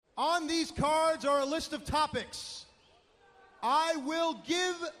On these cards are a list of topics. I will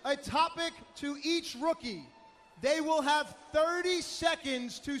give a topic to each rookie. They will have 30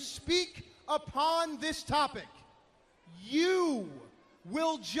 seconds to speak upon this topic. You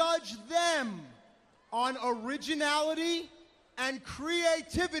will judge them on originality and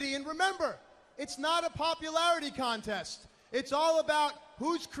creativity. And remember, it's not a popularity contest. It's all about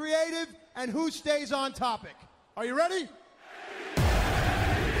who's creative and who stays on topic. Are you ready?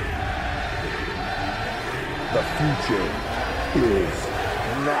 The future is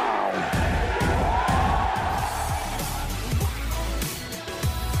now.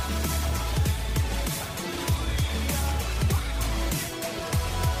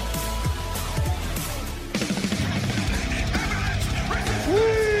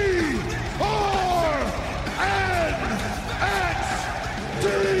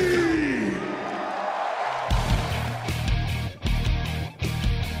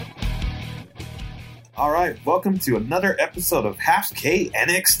 All right, welcome to another episode of Half K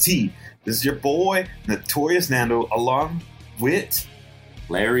NXT. This is your boy, Notorious Nando, along with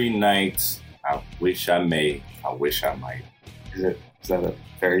Larry Knight. I wish I may. I wish I might. Is that a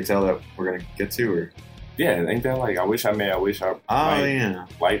fairy tale that we're gonna get to, or? Yeah, ain't that like I wish I may? I wish I. Oh yeah,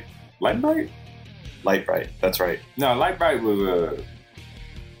 Light Bright. Light Bright. That's right. No, Light Bright was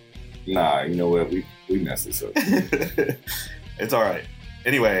Nah, you know what? We messed this up. It's all right.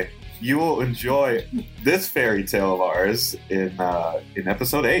 Anyway, you will enjoy this fairy tale of ours in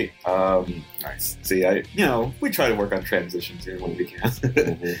episode 8. Nice. See, we try to work on transitions here when we can.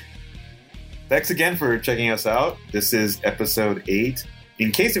 Mm-hmm. Thanks again for checking us out. This is episode 8.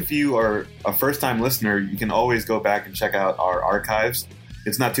 In case if you are a first-time listener, you can always go back and check out our archives.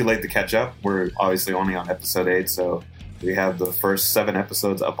 It's not too late to catch up. We're obviously only on episode 8, so we have the first 7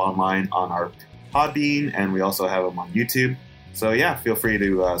 episodes up online on our Podbean, and we also have them on YouTube. So yeah, feel free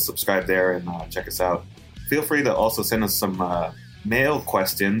to subscribe there and check us out. Feel free to also send us some mail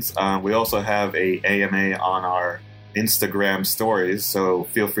questions. We also have a AMA on our Instagram stories, so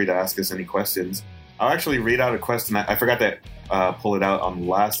feel free to ask us any questions. I'll actually read out a question. I forgot to pull it out on the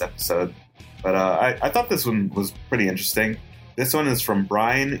last episode, but I thought this one was pretty interesting. This one is from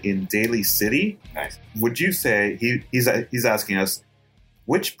Brian in Daly City. Nice. Would you say, he's asking us,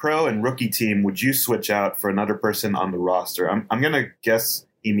 which pro and rookie team would you switch out for another person on the roster? I'm going to guess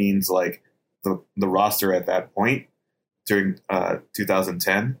he means like the roster at that point during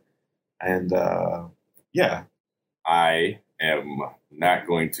 2010. And yeah. I am not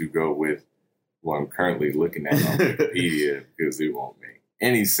going to go with what I'm currently looking at on Wikipedia because it won't make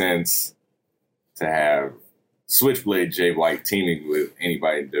any sense to have Switchblade Jay White teaming with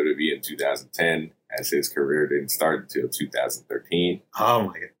anybody in WWE in 2010. As his career didn't start until 2013. Oh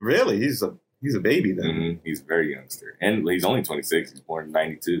my God! Really? He's a baby then. Mm-hmm. He's a very youngster, and he's only 26. He's born in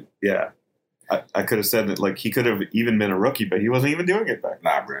 '92. Yeah, I could have said that like he could have even been a rookie, but he wasn't even doing it back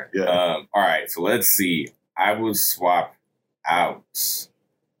then. Nah, bro. Yeah. All right, so let's see. I would swap out.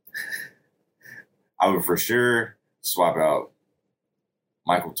 I would for sure swap out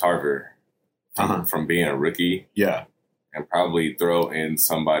Michael Tarver from being a rookie. Yeah. And probably throw in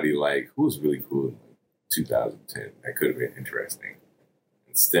somebody like who was really cool in 2010 that could have been interesting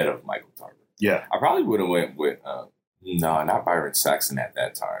instead of Michael Tarver. Yeah, I probably would have went with not Byron Saxton at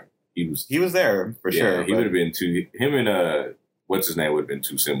that time. He was there for sure. He would have been too. Him and what's his name would have been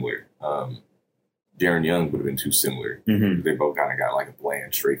too similar. Darren Young would have been too similar. Mm-hmm. They both kind of got like a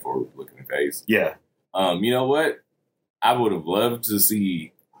bland, straightforward looking face. Yeah. You know what? I would have loved to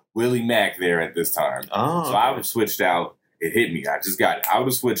see Willie Mack there at this time. Oh, so I would have switched out. It hit me. I just got it. I would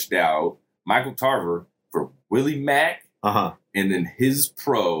have switched out Michael Tarver for Willie Mack, and then his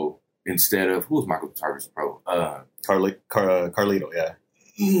pro instead of who was Michael Tarver's pro? Carlito. Yeah.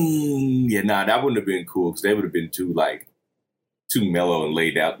 That wouldn't have been cool because they would have been too mellow and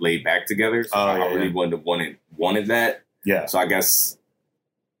laid back together. So I really wouldn't have wanted that. Yeah. So I guess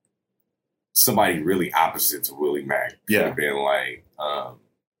somebody really opposite to Willie Mack could have been like.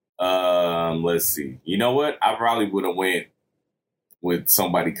 Let's see. You know what? I probably would have went with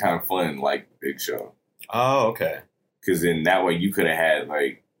somebody kind of fun like Big Show. Oh, okay. Because then that way you could have had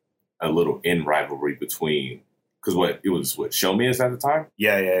like a little in rivalry between. Because it was Show Me Us at the time.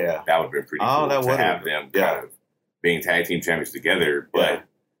 Yeah. That would have been pretty cool to have them kind of being tag team champions together, but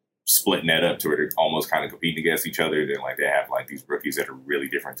splitting that up to where they're almost kind of competing against each other. Then like they have like these rookies that are really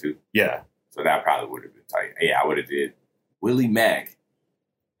different too. Yeah. So that probably would have been tight. Yeah, I would have did Willie Mack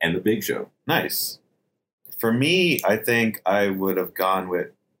and the Big Show. Nice. For me, I think I would have gone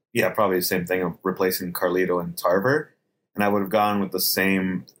with, probably the same thing of replacing Carlito and Tarver. And I would have gone with the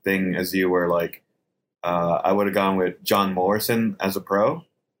same thing as you where like, I would have gone with John Morrison as a pro.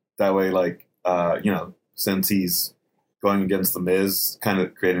 That way, like, since he's going against The Miz, kind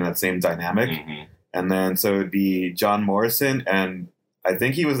of creating that same dynamic. Mm-hmm. And then, so it'd be John Morrison, and I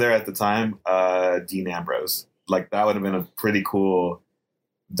think he was there at the time, Dean Ambrose. Like, that would have been a pretty cool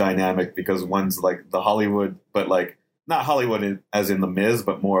dynamic, because one's like the Hollywood, but like, not Hollywood as in The Miz,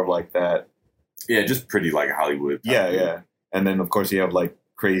 but more of like that. Yeah, just pretty like Hollywood. Yeah. And then, of course, you have like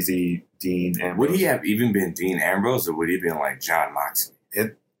crazy Dean Ambrose. Would he have even been Dean Ambrose, or would he have been like John Moxley?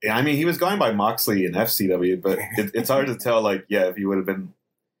 I mean, he was going by Moxley in FCW, but it's hard to tell, like, if he would have been...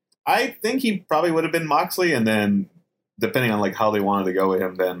 I think he probably would have been Moxley, and then, depending on, like, how they wanted to go with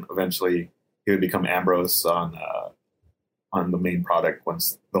him, then eventually he would become Ambrose on the main product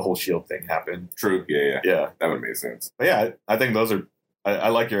once the whole Shield thing happened. True, yeah. Yeah. That would make sense. But yeah, I think those are... I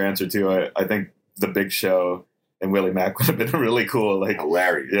like your answer, too. I think the Big Show and Willie Mack would have been really cool. Like,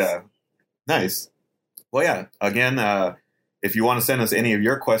 hilarious. Yeah. Nice. Well, yeah, again... if you want to send us any of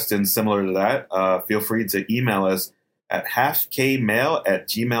your questions similar to that, feel free to email us at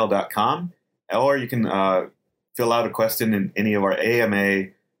hashkmail@gmail.com, or you can fill out a question in any of our AMA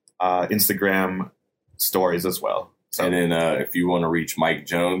Instagram stories as well. So, and then if you want to reach Mike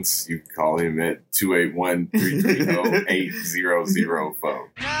Jones, you can call him at 281-330-8004.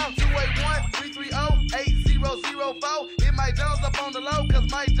 Now 281-330-8004. Hit Mike Jones up on the low, because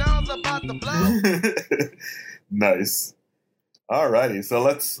Mike Jones about to blow. Nice. Alrighty, so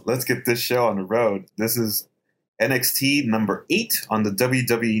let's get this show on the road. This is NXT number 8 on the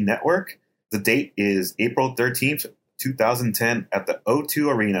WWE Network. The date is April 13th, 2010 at the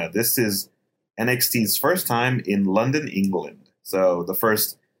O2 Arena. This is NXT's first time in London, England. So the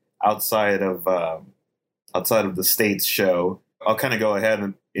first outside of the States show. I'll kind of go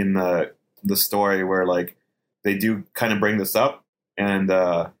ahead in the story where like they do kind of bring this up, and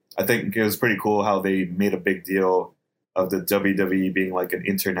I think it was pretty cool how they made a big deal of the WWE being like an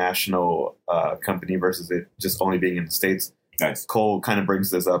international company versus it just only being in the States. Nice. Cole kind of brings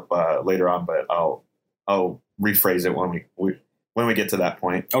this up later on, but I'll rephrase it when we get to that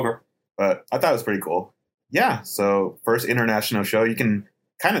point. Okay. But I thought it was pretty cool. Yeah. So first international show, you can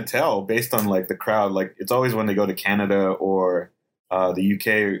kind of tell based on like the crowd. Like it's always when they go to Canada or the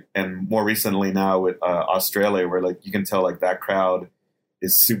UK, and more recently now with Australia, where like you can tell like that crowd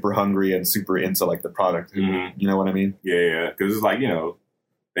is super hungry and super into like the product. Mm-hmm. You know what I mean? Yeah. Because it's like,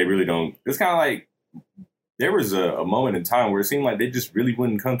 they really don't. It's kind of like there was a moment in time where it seemed like they just really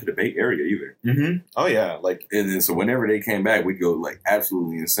wouldn't come to the Bay Area either. Mm-hmm. Oh yeah, like and then so whenever they came back, we'd go like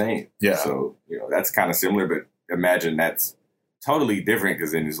absolutely insane. Yeah. So that's kind of similar, but imagine that's totally different,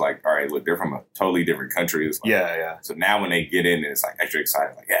 because then it's like, all right, look, they're from a totally different country. It's like, yeah. So now when they get in, it's like extra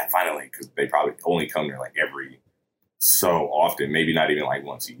excited, like finally, because they probably only come there like every so often, maybe not even like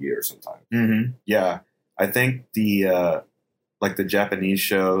once a year sometimes. Mm-hmm. Yeah, I think the like the Japanese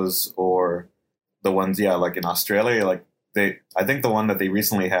shows or the ones, like in Australia, like I think the one that they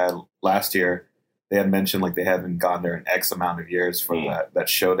recently had last year, they had mentioned like they hadn't gone there in X amount of years for that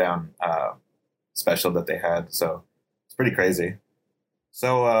Showdown special that they had. So it's pretty crazy.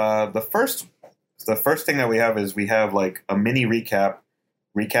 So the first thing that we have is we have like a mini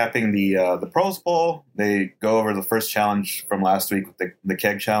recapping the Pros Bowl. They go over the first challenge from last week with the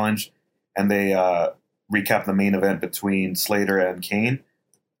keg challenge, and they recap the main event between Slater and Kane.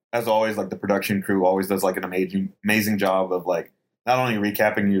 As always, like the production crew always does like an amazing job of like not only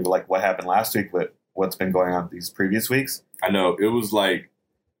recapping you like what happened last week, but what's been going on these previous weeks. I know it was like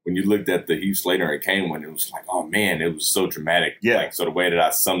when you looked at the Heath Slater and Kane one, it was like, oh man, it was so dramatic. Yeah. Like, so the way that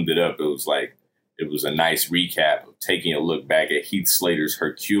I summed it up, it was like it was a nice recap of taking a look back at Heath Slater's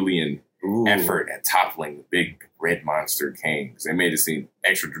Herculean effort at toppling the big red monster Kane, because they made it seem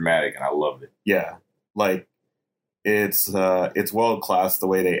extra dramatic, and I loved it. Yeah, like it's world class the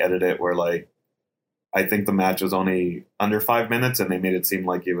way they edit it. Where like I think the match was only under 5 minutes, and they made it seem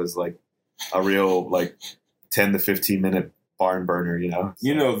like it was like a real like 10 to 15 minute barn burner.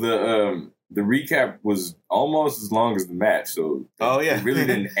 The recap was almost as long as the match, so they really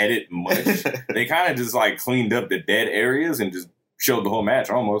didn't edit much. They kind of just like cleaned up the dead areas and just showed the whole match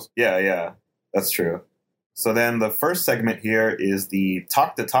almost. Yeah, that's true. So then the first segment here is the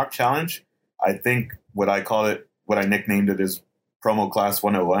Talk the Talk challenge. I think what I nicknamed it is Promo Class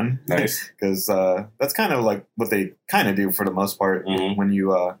 101. Nice. Because that's kind of like what they kind of do for the most part when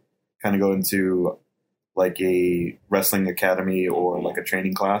you kind of go into like a wrestling academy or like a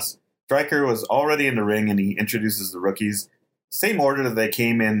training class. Stryker was already in the ring, and he introduces the rookies. Same order that they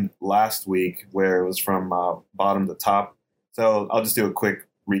came in last week, where it was from bottom to top. So I'll just do a quick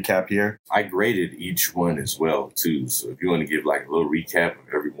recap here. I graded each one as well, too. So if you want to give like a little recap of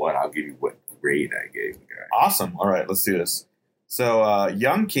every one, I'll give you what grade I gave the guy. Awesome. All right, let's do this. So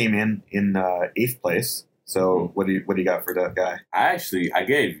Young came in 8th place. So what do you got for that guy? I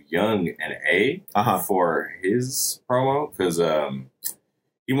gave Young an A for his promo because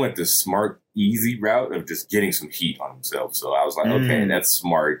he went the smart, easy route of just getting some heat on himself. So I was like, okay, that's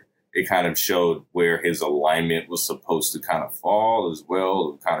smart. It kind of showed where his alignment was supposed to kind of fall as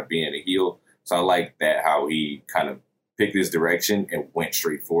well, kind of being a heel. So I like that, how he kind of picked this direction and went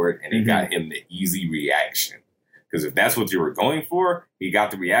straight for it, and it got him the easy reaction. Because if that's what you were going for, he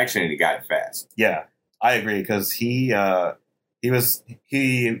got the reaction and he got it fast. Yeah, I agree, because he was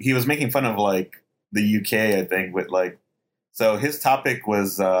making fun of like the UK, I think, with like, so his topic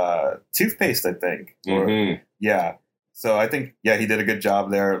was toothpaste, I think. Yeah. So I think, yeah, he did a good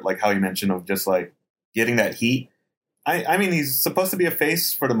job there, like how you mentioned, of just like getting that heat. I mean, he's supposed to be a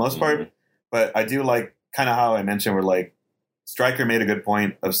face for the most part, but I do like kind of how I mentioned where like Stryker made a good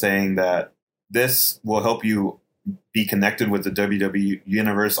point of saying that this will help you be connected with the WWE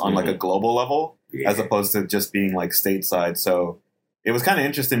universe on like a global level, as opposed to just being like stateside. So it was kind of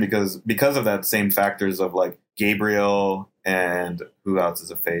interesting because of that same factors of like Gabriel and who else is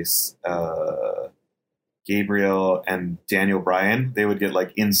a face? Gabriel and Daniel Bryan, they would get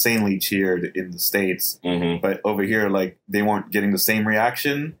like insanely cheered in the States, but over here, like they weren't getting the same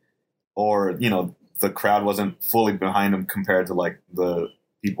reaction, or you know, the crowd wasn't fully behind them compared to like the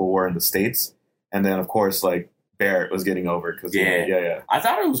people were in the States. And then of course, like Barrett was getting over because I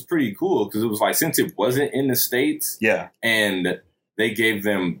thought it was pretty cool because it was like, since it wasn't in the States, and they gave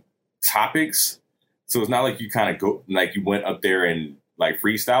them topics, so it's not like you kind of go like you went up there and like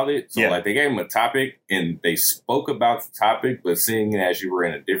freestyled it. So like they gave them a topic and they spoke about the topic, but seeing it as you were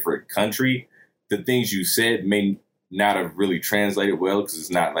in a different country, the things you said may not have really translated well because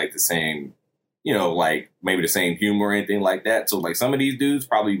it's not like the same, you know, like maybe the same humor or anything like that. So like some of these dudes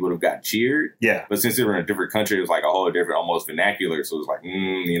probably would have got cheered. Yeah. But since they were in a different country, it was like a whole different, almost vernacular. So it was like,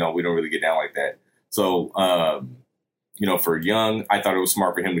 you know, we don't really get down like that. So, you know, for Young, I thought it was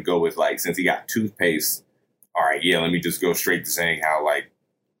smart for him to go with like, since he got toothpaste, all right, let me just go straight to saying how, like,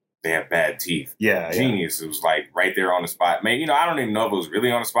 they have bad teeth. Genius. It was, like, right there on the spot. Man, you know, I don't even know if it was really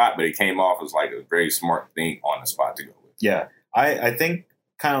on the spot, but it came off as, like, a very smart thing on the spot to go with. Yeah. I think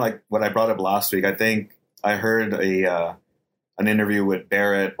kind of like what I brought up last week, I think I heard an interview with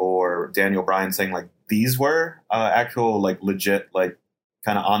Barrett or Daniel Bryan saying, like, these were actual, like, legit, like,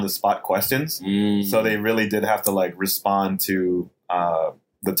 kind of on-the-spot questions. So they really did have to, like, respond to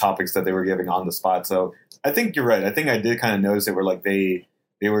the topics that they were giving on the spot. So I think you're right. I think I did kind of notice it were like they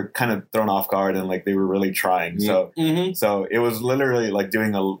were kind of thrown off guard and like they were really trying. So so it was literally like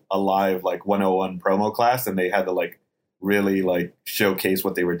doing a live like 101 promo class, and they had to like really like showcase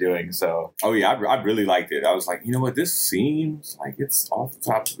what they were doing. So I really liked it. I was like, you know what, this seems like it's off the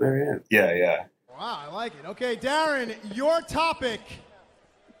top of their head. Yeah. Wow, I like it. Okay, Darren, your topic: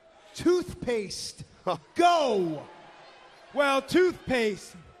 toothpaste. Go. Well,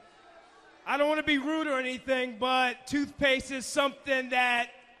 toothpaste. I don't want to be rude or anything, but toothpaste is something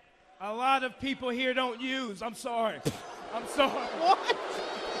that a lot of people here don't use. I'm sorry. What?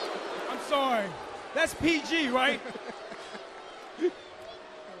 I'm sorry. That's PG, right?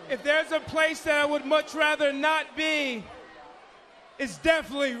 If there's a place that I would much rather not be, it's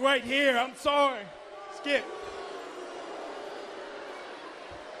definitely right here. I'm sorry. Skip.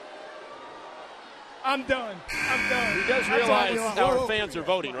 I'm done. He does realize our fans are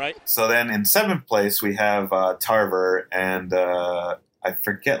voting, right? So then in 7th place we have Tarver, and I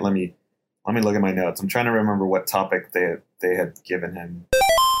forget. Let me look at my notes. I'm trying to remember what topic they had given him.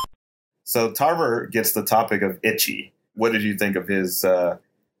 So Tarver gets the topic of itchy. What did you think of his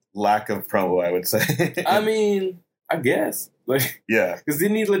lack of promo, I would say? I mean, I guess. Like, yeah. Because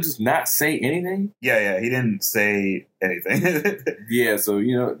didn't he just not say anything? Yeah, he didn't say anything. Yeah, so,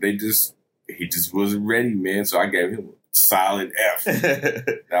 you know, he just wasn't ready, man. So I gave him a solid F.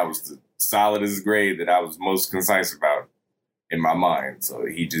 That was the solidest grade that I was most concise about in my mind. So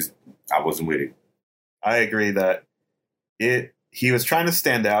I wasn't with it. I agree that he was trying to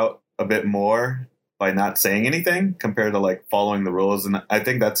stand out a bit more by not saying anything compared to like following the rules. And I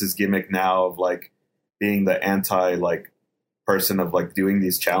think that's his gimmick now of like being the anti like person of like doing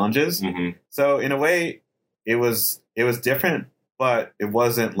these challenges. So in a way it was different, but it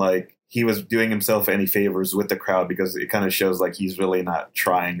wasn't like he was doing himself any favors with the crowd, because it kind of shows like he's really not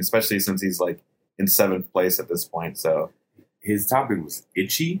trying, especially since he's like in 7th place at this point. So his topic was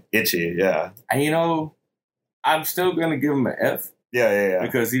itchy. Yeah. And you know, I'm still going to give him an F. Yeah.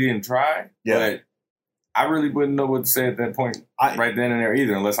 Because he didn't try. Yeah. But I really wouldn't know what to say at that point right then and there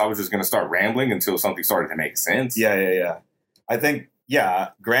either, unless I was just going to start rambling until something started to make sense. Yeah. I think Yeah,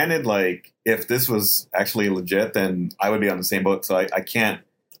 granted, like, if this was actually legit, then I would be on the same boat. So I can't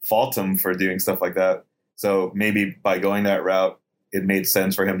fault him for doing stuff like that. So maybe by going that route, it made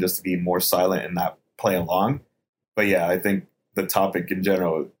sense for him just to be more silent and not play along. But yeah, I think the topic in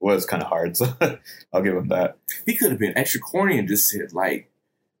general was kind of hard. So I'll give him that. He could have been extra corny and just said, like,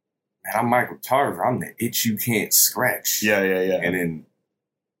 man, I'm Michael Tarver. I'm the itch you can't scratch. Yeah. And then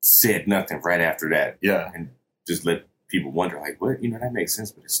said nothing right after that. Yeah. And just let people wonder, like, what? You know, that makes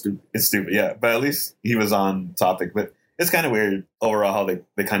sense, but it's stupid. It's stupid, yeah. But at least he was on topic. But it's kind of weird overall how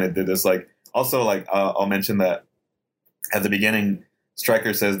they kind of did this. Like, also, like, I'll mention that at the beginning,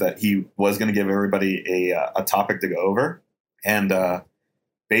 Stryker says that he was going to give everybody a topic to go over. And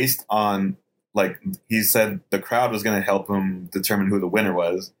based on, like, he said the crowd was going to help him determine who the winner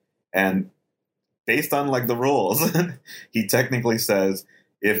was. And based on, like, the rules, he technically says,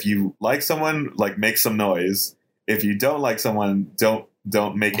 if you like someone, like, make some noise. If you don't like someone,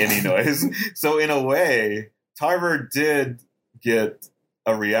 don't make any noise. So in a way, Tarver did get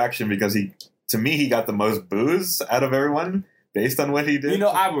a reaction because he got the most boos out of everyone based on what he did. You know,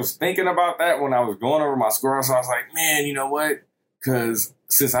 I was thinking about that when I was going over my score. So I was like, man, you know what? Because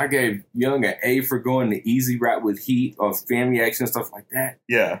since I gave Young an A for going the easy route with heat of fan reaction stuff like that,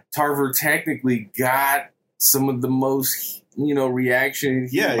 yeah, Tarver technically got some of the most, you know, reaction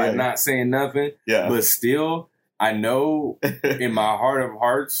by not saying nothing. Yeah, but still, I know in my heart of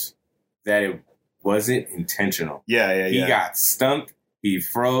hearts that it wasn't intentional. Yeah. He got stumped, he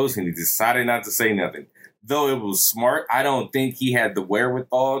froze, and he decided not to say nothing. Though it was smart, I don't think he had the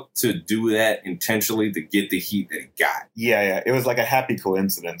wherewithal to do that intentionally to get the heat that he got. Yeah. It was like a happy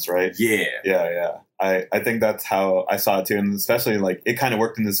coincidence, right? Yeah. I think that's how I saw it too. And especially, like, it kind of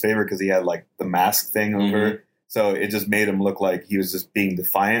worked in his favor because he had, like, the mask thing over. Mm-hmm. So it just made him look like he was just being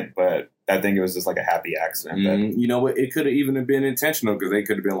defiant, but I think it was just like a happy accident. Mm-hmm. You know what? It could have even been intentional because they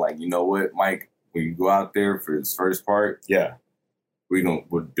could have been like, you know what, Mike, when you go out there for this first part, we don't,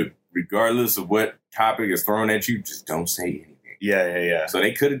 regardless of what topic is thrown at you, just don't say anything. Yeah. So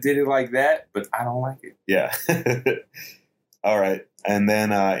they could have did it like that, but I don't like it. Yeah. All right. And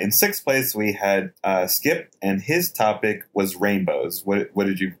then in sixth place, we had Skip, and his topic was rainbows. What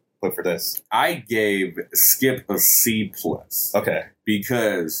did you put for this? I gave Skip a C+. Okay.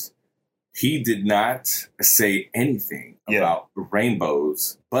 Because he did not say anything about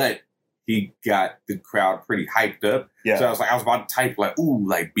rainbows, but he got the crowd pretty hyped up. Yeah. So I was about to type like, ooh,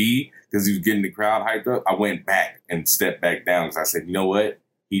 like B, because he was getting the crowd hyped up. I went back and stepped back down because I said, you know what?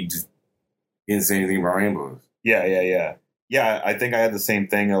 He just didn't say anything about rainbows. Yeah. Yeah, I think I had the same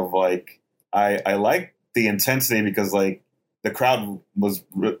thing of, like, I like the intensity because, like, the crowd was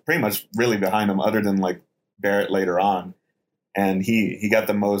pretty much really behind him other than, like, Barrett later on. And he got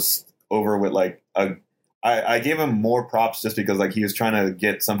the most over with, like, I gave him more props just because, like, he was trying to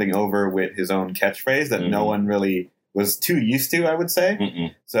get something over with his own catchphrase that no one really was too used to, I would say.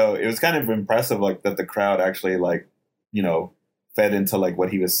 Mm-mm. So it was kind of impressive, like, that the crowd actually, like, you know, fed into, like,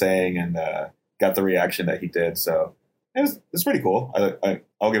 what he was saying and got the reaction that he did. So it was pretty cool.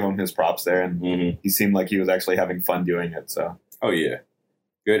 I'll give him his props there, and he seemed like he was actually having fun doing it. So, oh yeah,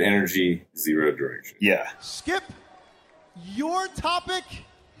 good energy, zero direction. Yeah. Skip, your topic: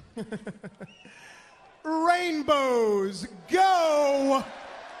 rainbows. Go.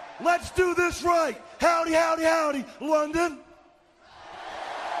 Let's do this right. Howdy, howdy, howdy, London.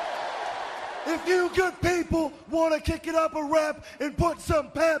 If you good people want to kick it up a rep and put some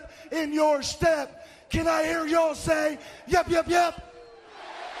pep in your step, can I hear y'all say, yep, yep, yep?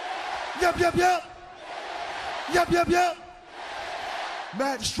 Yep, yep, yep? Yep, yep, yep?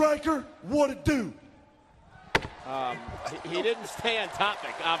 Matt Stryker, what it do? He didn't stay on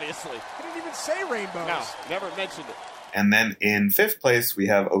topic, obviously. He didn't even say rainbows. No, never mentioned it. And then in fifth place, we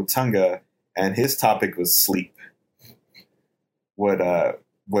have Otunga, and his topic was sleep. What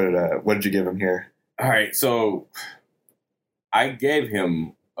did you give him here? All right, so I gave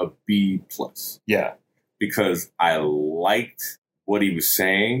him a B+. Yeah. Because I liked what he was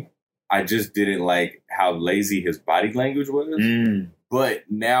saying. I just didn't like how lazy his body language was. But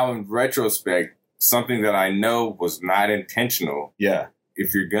now in retrospect, something that I know was not intentional. Yeah.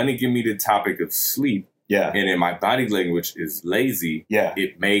 If you're going to give me the topic of sleep, and then my body language is lazy,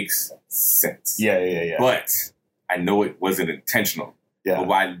 it makes sense. Yeah. But I know it wasn't intentional. Yeah.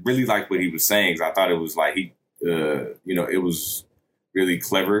 But I really liked what he was saying. I thought it was like it was really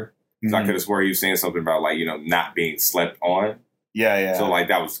clever. I could have swore he was saying something about, like, you know, not being slept on. Yeah. So, like,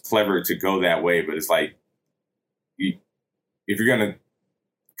 that was clever to go that way. But it's like, if you're going to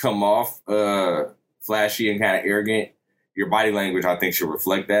come off flashy and kind of arrogant, your body language, I think, should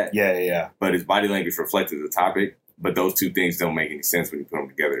reflect that. Yeah. But his body language reflected the topic. But those two things don't make any sense when you put them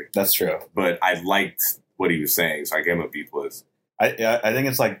together. That's true. But I liked what he was saying, so I gave him a B+. I think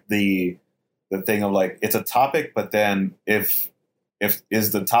it's like the thing of like it's a topic, but then if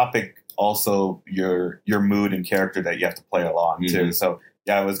is the topic also your mood and character that you have to play along too. So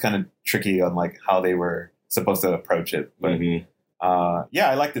yeah, it was kind of tricky on like how they were supposed to approach it. But yeah,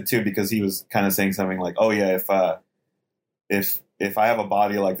 I liked it too because he was kind of saying something like, "Oh yeah, if I have a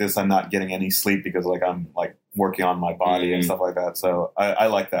body like this, I'm not getting any sleep because like I'm like working on my body and stuff like that." So I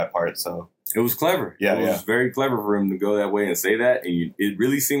like that part. So it was clever. Yeah, it was very clever for him to go that way and say that. And it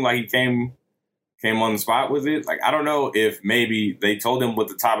really seemed like he came on the spot with it. Like, I don't know if maybe they told him what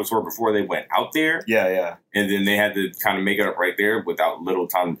the topics were before they went out there. Yeah. And then they had to kind of make it up right there without little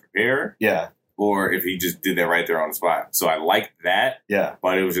time to prepare. Yeah. Or if he just did that right there on the spot. So I liked that. Yeah.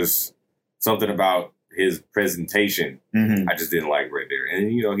 But it was just something about his presentation I just didn't like right there.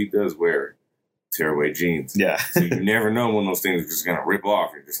 And, you know, he does wear tearaway jeans. Yeah. So you never know when those things are just going to rip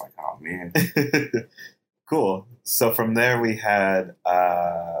off. You're just like, oh, man. Cool. So from there we had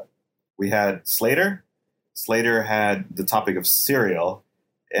Slater. Slater had the topic of cereal.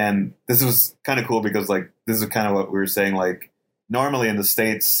 And this was kind of cool because, like, this is kind of what we were saying. Like, normally in the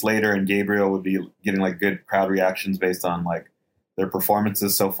States, Slater and Gabriel would be getting, like, good crowd reactions based on, like, their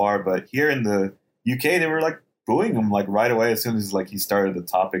performances so far. But here in the UK, they were, like, booing him, like, right away as soon as, like, he started the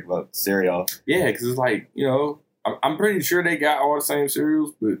topic about cereal. Yeah, because it's like, you know, I'm pretty sure they got all the same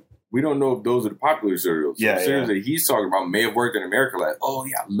cereals, but we don't know if those are the popular cereals. Yeah, the cereals that he's talking about may have worked in America. Like, oh,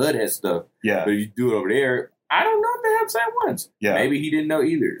 yeah, I love that stuff. Yeah. But if you do it over there, I don't know if they have the same ones. Yeah. Maybe he didn't know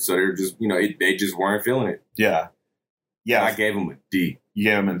either. So they're just, you know, they just weren't feeling it. Yeah. Yeah. I gave him a D. You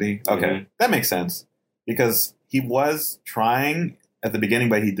gave him a D? Okay. That makes sense. Because he was trying at the beginning,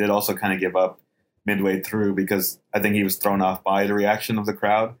 but he did also kind of give up midway through because I think he was thrown off by the reaction of the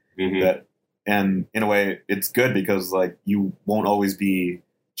crowd. And in a way, it's good because, like, you won't always be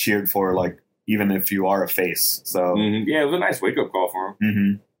cheered for, like, even if you are a face. So yeah, it was a nice wake up call for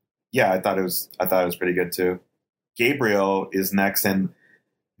him. Yeah, I thought it was pretty good too. Gabriel is next, and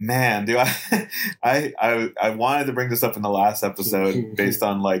man, do I wanted to bring this up in the last episode based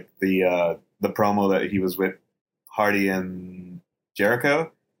on like the promo that he was with Hardy and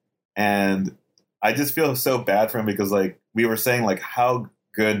Jericho, and I just feel so bad for him because like we were saying like how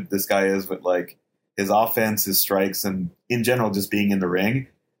good this guy is with like his offense, his strikes, and in general just being in the ring.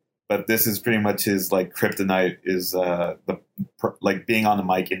 But this is pretty much his like kryptonite is like being on the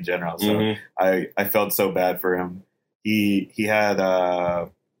mic in general. So I felt so bad for him. He had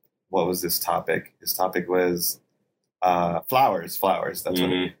what was this topic? His topic was flowers. That's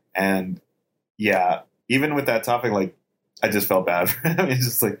what. And yeah, even with that topic, like I just felt bad for him. It's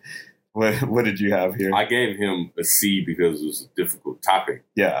just like, what did you have here? I gave him a C because it was a difficult topic.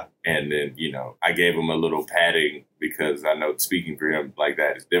 Yeah, and then you know I gave him a little padding because I know speaking for him like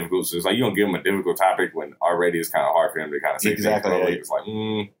that is difficult. So it's like you don't give him a difficult topic when already it's kind of hard for him to kind of say exactly. It's like,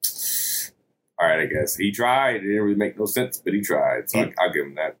 all right, I guess he tried. It didn't really make no sense, but he tried. So I'll give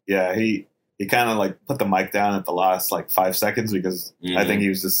him that. Yeah, he kind of like put the mic down at the last like 5 seconds because I think he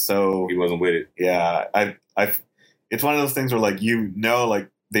was just so he wasn't with it. Yeah, I it's one of those things where like you know like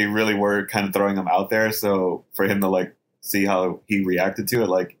they really were kind of throwing him out there. So for him to like see how he reacted to it,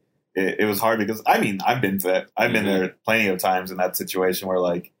 like it was hard because I mean I've been to that. I've been there plenty of times in that situation where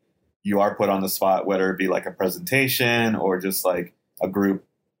like you are put on the spot, whether it be like a presentation or just like a group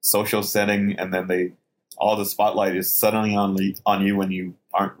social setting, and then all the spotlight is suddenly on you when you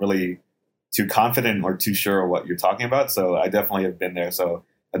aren't really too confident or too sure of what you're talking about. So I definitely have been there. So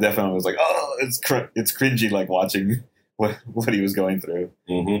I definitely was like, oh, it's cringy like watching what he was going through.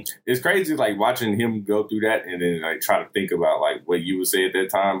 It's crazy like watching him go through that and then like try to think about like what you would say at that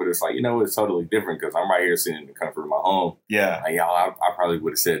time, but it's like, you know, it's totally different because I'm right here sitting in the comfort of my home. Yeah. Like, y'all, I probably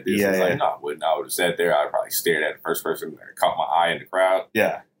would have said this. It's like, no, I wouldn't. I would have sat there. I'd probably stared at the first person that caught my eye in the crowd.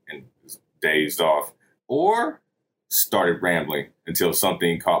 Yeah. And just dazed off. Or started rambling until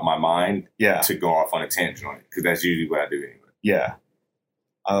something caught my mind to go off on a tangent on it because that's usually what I do anyway. Yeah.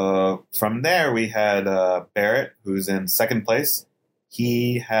 From there, we had Barrett, who's in second place.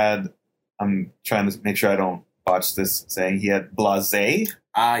 He had, I'm trying to make sure I don't botch this saying, he had blasé.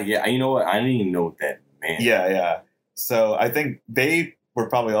 Yeah. You know what? I didn't even know what that meant. Yeah. So I think they were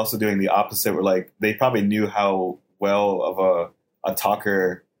probably also doing the opposite, where like they probably knew how well of a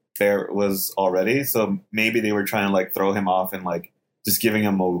talker Barrett was already. So maybe they were trying to like throw him off and like just giving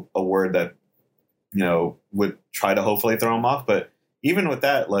him a word that, you know, would try to hopefully throw him off. But even with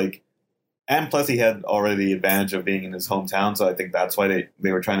that, like, and plus he had already the advantage of being in his hometown, so I think that's why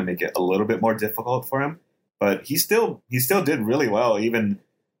they were trying to make it a little bit more difficult for him. But he still did really well. Even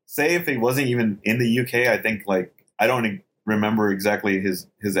say if he wasn't even in the UK, I think like I don't remember exactly his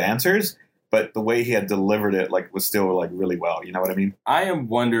answers, but the way he had delivered it like was still like really well. You know what I mean? I am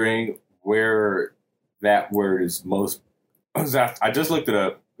wondering where that word is most. I just looked it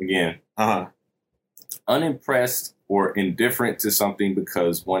up again. Unimpressed or indifferent to something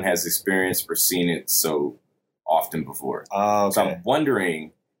because one has experienced or seen it so often before. Oh, okay. So I'm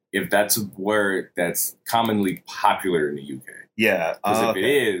wondering if that's a word that's commonly popular in the UK. Yeah. Because if it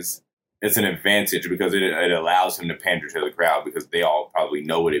is, it's an advantage because it allows him to pander to the crowd because they all probably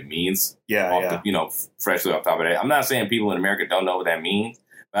know what it means. Yeah, Freshly off top of that. I'm not saying people in America don't know what that means,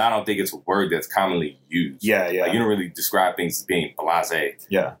 but I don't think it's a word that's commonly used. Yeah. Like, you don't really describe things as being blasé.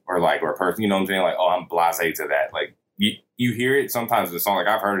 Yeah. Or a person, you know what I'm saying? Like, oh, I'm blasé to that. Like, you hear it sometimes in the song. Like,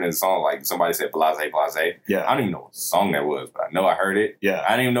 I've heard it in a song, like, somebody said blasé. Yeah. I don't even know what song that was, but I know I heard it. Yeah.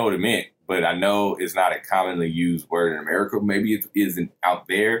 I didn't even know what it meant, but I know it's not a commonly used word in America. Maybe it isn't out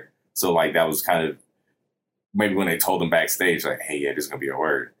there. So, like, that was kind of maybe when they told him backstage, like, hey, yeah, this is going to be a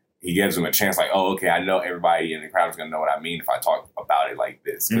word. He gives him a chance, like, oh, okay, I know everybody in the crowd is going to know what I mean if I talk about it like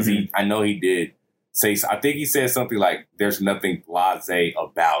this. Because I know he did say, I think he said something like, there's nothing blasé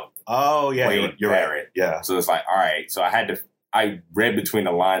about. Oh, yeah, you're right. Yeah. So it's like, all right. So I read between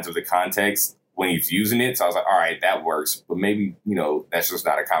the lines of the context when he's using it. So I was like, all right, that works. But maybe, that's just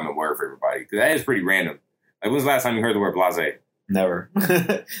not a common word for everybody. Because that is pretty random. Like, when was the last time you heard the word blasé? Never.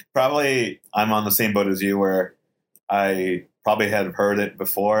 Probably I'm on the same boat as you where I probably had heard it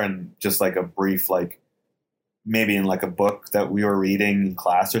before and just like a brief, like maybe in like a book that we were reading in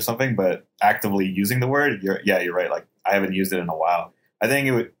class or something, but actively using the word, you're right. Like I haven't used it in a while. I think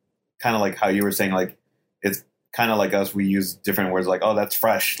it would kind of like how you were saying, like it's kind of like us. We use different words like, oh, that's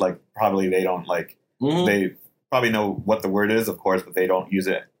fresh. Like probably they don't like, they probably know what the word is, of course, but they don't use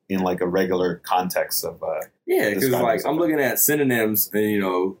it in like a regular context of because like I'm looking at synonyms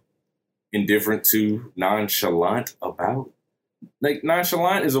and indifferent to, nonchalant about. Like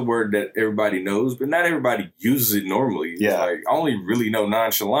nonchalant is a word that everybody knows, but not everybody uses it normally. Yeah. Like I only really know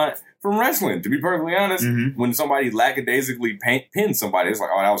nonchalant from wrestling, to be perfectly honest. When somebody lackadaisically pins somebody, it's like,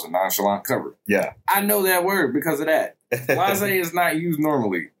 oh, that was a nonchalant cover. Yeah. I know that word because of that. Blasé is not used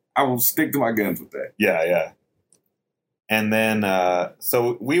normally. I will stick to my guns with that. Yeah. And then,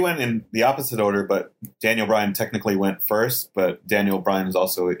 so we went in the opposite order, but Daniel Bryan technically went first, but Daniel Bryan is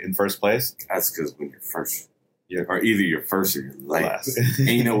also in first place. That's because when you're first, or either you're first or you're last. And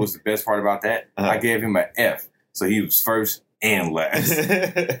you know what's the best part about that? I gave him an F, so he was first and last.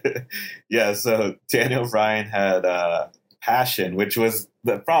 Yeah, so Daniel Bryan had Passion, which was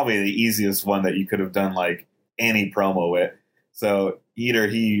probably the easiest one that you could have done like any promo with. So either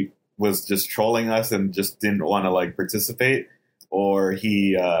he was just trolling us and just didn't want to like participate, or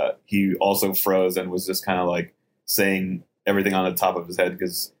he also froze and was just kind of like saying everything on the top of his head,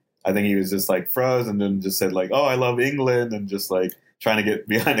 because I think he was just like froze and then just said like, oh, I love England, and just like trying to get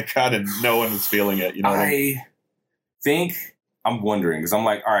behind the crowd, and no one was feeling it. You know, I'm wondering, because I'm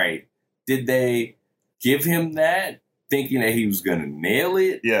like, all right, did they give him that thinking that he was gonna nail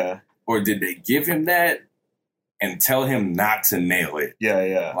it? Yeah. Or did they give him that and tell him not to nail it?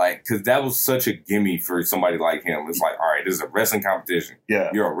 Yeah. Like, because that was such a gimme for somebody like him. It's like, all right, this is a wrestling competition.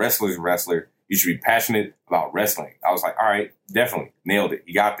 Yeah. You're a wrestler's wrestler. You should be passionate about wrestling. I was like, all right, definitely. Nailed it.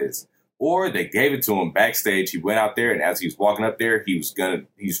 You got this. Or they gave it to him backstage. He went out there, and as he was walking up there, he was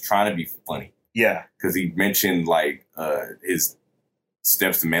trying to be funny. Yeah. Because he mentioned, like, his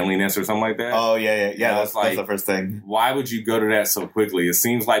steps to manliness or something like that. Oh, yeah. That's the first thing. Why would you go to that so quickly? It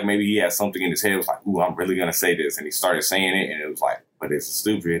seems like maybe he had something in his head. It was like, ooh, I'm really going to say this. And he started saying it, and it was like, but it's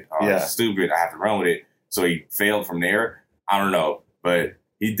stupid. Oh, yeah. It's stupid. I have to run with it. So he failed from there. I don't know. But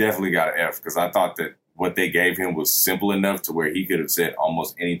he definitely got an F, because I thought that what they gave him was simple enough to where he could have said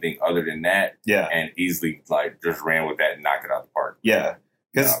almost anything other than that. Yeah. And easily, like, just ran with that and knocked it out of the park. Yeah.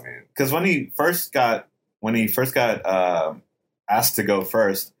 Because when he first got asked to go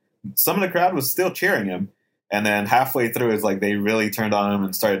first, some of the crowd was still cheering him, and then halfway through, it's like they really turned on him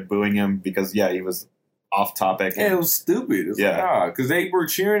and started booing him because he was off topic. Yeah, it was stupid. It was because they were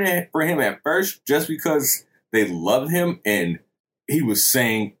cheering for him at first just because they loved him and he was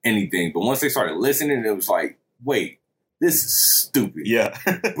saying anything. But once they started listening, it was like, wait, this is stupid. Yeah,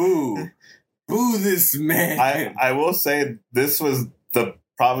 boo this man. I will say this was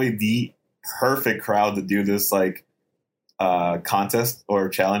probably the perfect crowd to do this like contest or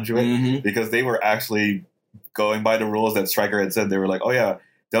challenge with, because they were actually going by the rules that Stryker had said. They were like, oh yeah,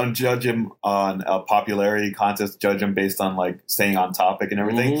 don't judge him on a popularity contest, judge him based on like staying on topic and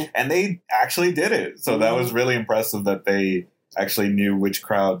everything. And they actually did it. So that was really impressive that they actually knew which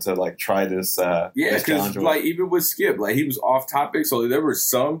crowd to like try this. Yeah, this because challenge with. like even with Skip, like he was off topic, so there were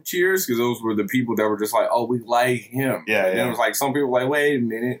some cheers because those were the people that were just like, "Oh, we like him." Yeah, and then it was like some people were like, "Wait a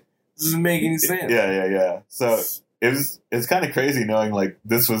minute, this doesn't make any sense." Yeah. So it's kind of crazy knowing like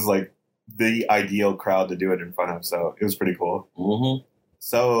this was like the ideal crowd to do it in front of. So it was pretty cool. Mm-hmm.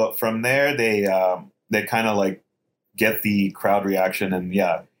 So from there, they kind of like get the crowd reaction, and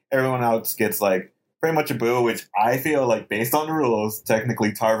yeah, everyone else gets like pretty much a boo, which I feel like based on the rules,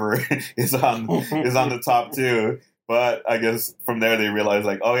 technically Tarver is on the top two. But I guess from there they realize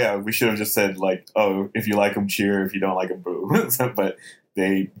like, oh yeah, we should have just said like, oh, if you like him, cheer. If you don't like him, boo. But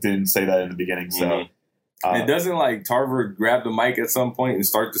they didn't say that in the beginning. So it doesn't like Tarver grab the mic at some point and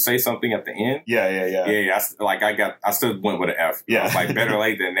start to say something at the end. Yeah. I still went with an F. Yeah. I was like better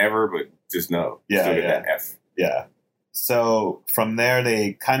late than never, but just no. Still get that F. Yeah. So from there,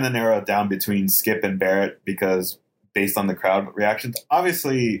 they kind of narrow it down between Skip and Barrett because based on the crowd reactions,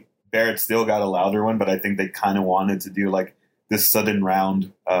 obviously Barrett still got a louder one, but I think they kind of wanted to do like this sudden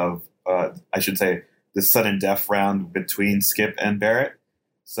round of, the sudden death round between Skip and Barrett.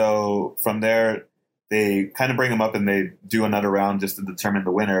 So from there, they kind of bring him up and they do another round just to determine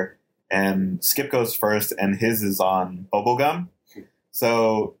the winner. And Skip goes first, and his is on bubblegum.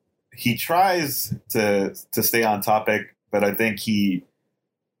 So he tries to stay on topic, but I think the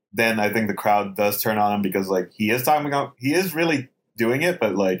crowd does turn on him because like he is really doing it,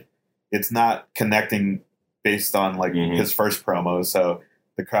 but like it's not connecting based on like his first promo. So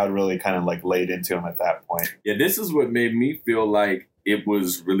the crowd really kind of like laid into him at that point. Yeah, this is what made me feel like it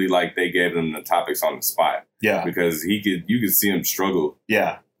was really like they gave him the topics on the spot. Yeah. Because you could see him struggle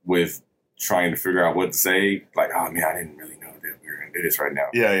with trying to figure out what to say. Like, oh man, I didn't really know that we were going to do this right now.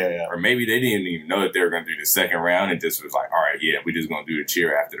 Yeah. Or maybe they didn't even know that they were going to do the second round and just was like, all right, yeah, we're just going to do the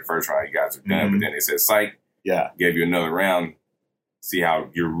cheer after the first round. You guys are done. But then they said, psych. Yeah. Gave you another round. See how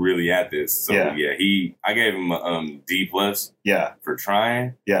you're really at this. So I gave him a D+. Yeah. For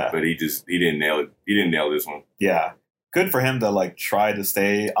trying. Yeah. But he didn't nail it. He didn't nail this one. Yeah. Good for him to like try to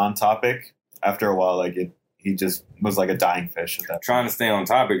stay on topic. After a while, like he just was like a dying fish at that Trying to stay on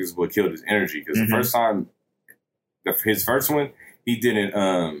topic is what killed his energy. Because the first time, his first one, he didn't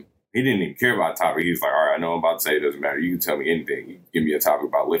even care about topic. He was like, all right, I know I'm about to say it doesn't matter. You can tell me anything. You can give me a topic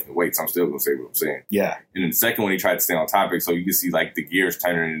about lifting weights. I'm still going to say what I'm saying. Yeah. And then the second one, he tried to stay on topic. So you could see like the gears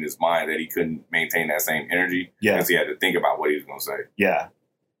turning in his mind that he couldn't maintain that same energy. Yeah. Because he had to think about what he was going to say. Yeah.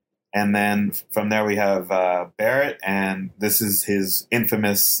 And then from there we have Barrett, and this is his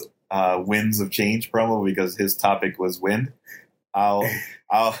infamous Winds of Change promo because his topic was wind. We'll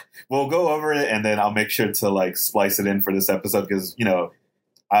go over it and then I'll make sure to like splice it in for this episode because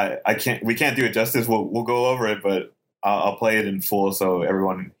we can't do it justice. We'll go over it, but I'll play it in full so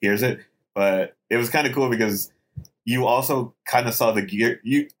everyone hears it. But it was kind of cool because you also kind of saw the gear.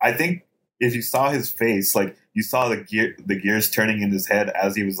 I think if you saw his face, like you saw the gears turning in his head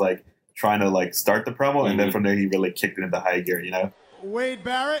as he was like trying to like start the promo, and then from there he really kicked it into high gear. Wade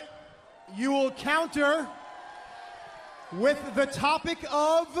Barrett, you will counter with the topic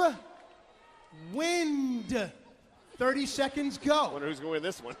of wind. 30 seconds go. I wonder who's going to win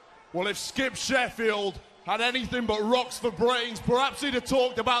this one. Well, if Skip Sheffield had anything but rocks for brains, perhaps he'd have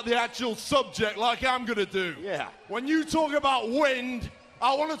talked about the actual subject like I'm going to do. Yeah. When you talk about wind,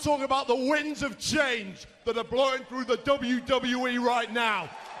 I want to talk about the winds of change that are blowing through the WWE right now.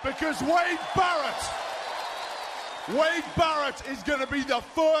 Because Wade Barrett is going to be the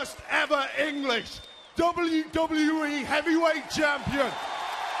first ever English WWE heavyweight champion.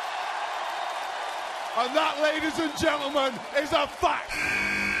 And that, ladies and gentlemen, is a fact.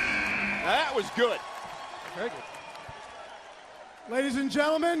 Now that was good. Very good. Ladies and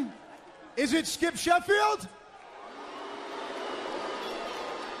gentlemen, is it Skip Sheffield?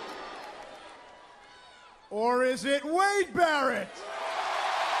 Or is it Wade Barrett?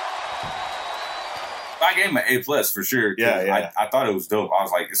 I gave him an A+ for sure. Yeah. I thought it was dope. I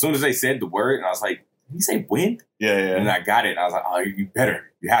was like, as soon as they said the word, and I was like, did he say win? Yeah. And I got it. And I was like, oh, you better.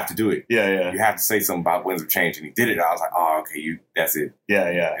 You have to do it. Yeah. You have to say something about winds of change. And he did it. I was like, oh, okay, that's it.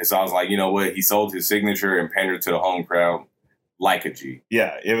 Yeah. And so I was like, you know what? He sold his signature and pandered to the home crowd like a G.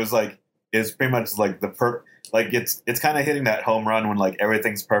 Yeah, it was like, it's pretty much like it's kind of hitting that home run when like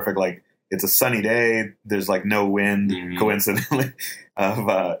everything's perfect. Like it's a sunny day. There's like no wind, coincidentally,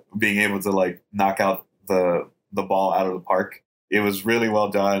 of being able to like knock out the ball out of the park. It was really well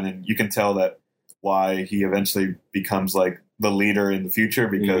done. And you can tell that why he eventually becomes like the leader in the future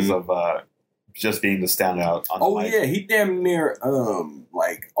because of just being the standout on the mic. Yeah, he damn near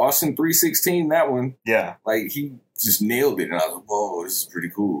like Austin 316, that one. Yeah. Like he just nailed it, and I was like, whoa, this is pretty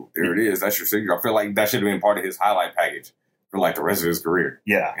cool. There it is. That's your signature. I feel like that should have been part of his highlight package for like the rest of his career.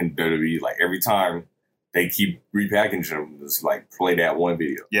 Yeah. And WWE, like every time they keep repackaging him, it's like play that one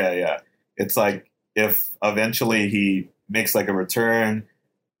video. Yeah. It's like if eventually he makes like a return,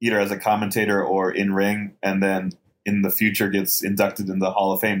 either as a commentator or in ring, and then in the future gets inducted in the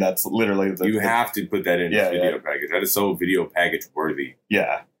Hall of Fame, that's literally You have to put that in the video package. That is so video package worthy.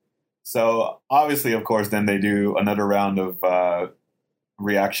 Yeah. So obviously, of course, then they do another round of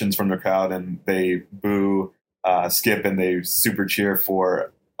reactions from the crowd, and they boo Skip, and they super cheer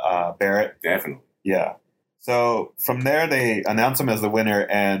for Barrett. Definitely. Yeah. So from there, they announce him as the winner,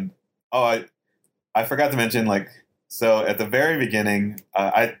 and I forgot to mention, like, so at the very beginning,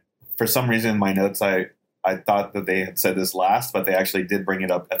 for some reason in my notes, I thought that they had said this last, but they actually did bring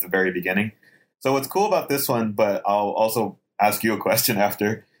it up at the very beginning. So what's cool about this one, but I'll also ask you a question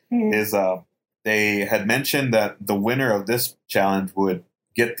after, is they had mentioned that the winner of this challenge would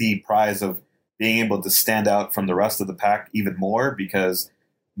get the prize of being able to stand out from the rest of the pack even more, because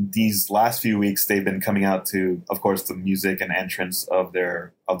these last few weeks they've been coming out to, of course, the music and entrance of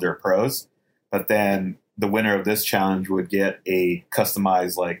their pros, but then the winner of this challenge would get a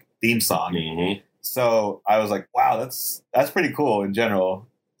customized like theme song. Mm-hmm. So I was like, wow, that's pretty cool in general.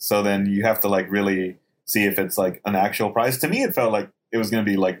 So then you have to like really see if it's like an actual prize. To me, it felt like it was going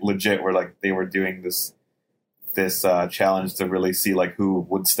to be like legit, where like they were doing this challenge to really see like who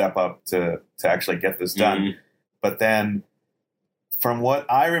would step up to actually get this done. Mm-hmm. But then from what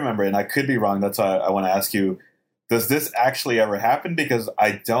I remember, and I could be wrong, that's why I want to ask you, does this actually ever happen? Because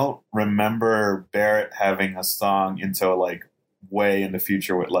I don't remember Barrett having a song until like way in the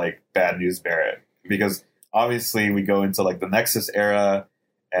future with like Bad News Barrett. Because obviously we go into like the Nexus era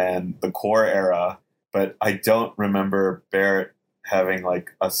and the Core era, but I don't remember Barrett having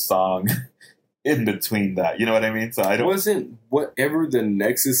like a song in between that. You know what I mean? So I don't. Wasn't whatever the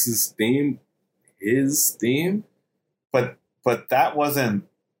Nexus's theme his theme? But that wasn't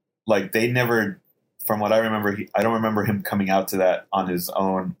like they never. From what I remember, I don't remember him coming out to that on his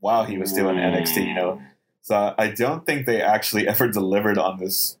own while he was still in NXT. You know, so I don't think they actually ever delivered on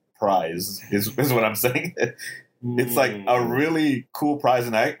this prize. Is what I'm saying. It's like a really cool prize,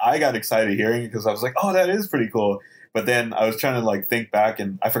 and I got excited hearing it because I was like, oh, that is pretty cool. But then I was trying to like think back,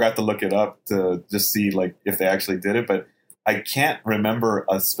 and I forgot to look it up to just see like if they actually did it. But I can't remember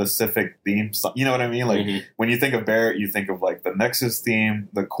a specific theme song. You know what I mean? Like when you think of Barrett, you think of like the Nexus theme,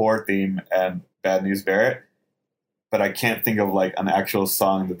 the Core theme, and Bad News Barrett. But I can't think of like an actual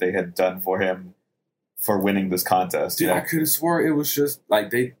song that they had done for him for winning this contest. Dude, I could have swore it was just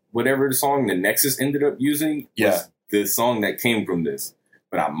like whatever the song the Nexus ended up using was the song that came from this.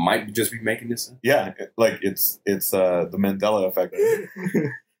 But I might just be making this up. Yeah, like it's the Mandela effect.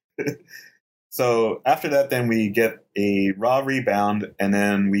 So after that, then we get a Raw rebound, and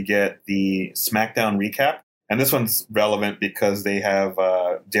then we get the SmackDown recap. And this one's relevant because they have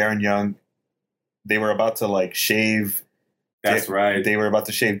Darren Young. They were about to like shave. That's right. They were about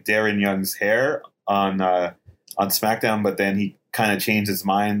to shave Darren Young's hair on SmackDown, but then he kind of changed his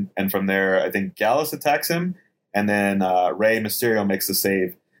mind, and from there, I think Gallus attacks him, and then Rey Mysterio makes the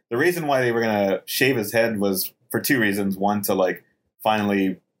save. The reason why they were gonna shave his head was for two reasons. One, to like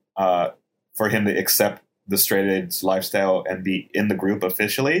finally for him to accept the straight edge lifestyle and be in the group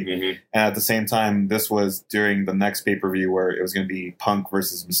officially. And at the same time, this was during the next pay-per-view where it was going to be Punk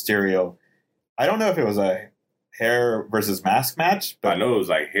versus Mysterio. I don't know if it was a hair versus mask match, but I know it was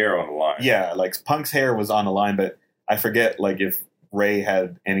like hair on the line. Yeah, like Punk's hair was on the line, but I forget like if Ray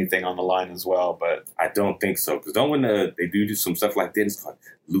had anything on the line as well. But I don't think so, because when they do some stuff like this, it's called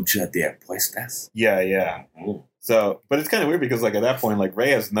Lucha de Apuestas. Yeah. So, but it's kind of weird because like at that point, like Ray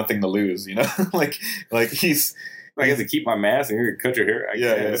has nothing to lose, you know, like he's I get to keep my mask and here cut your hair. I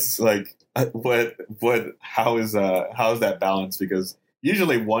It's guess. like how is that balance? Because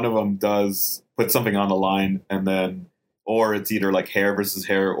usually one of them does put something on the line, and then or it's either like hair versus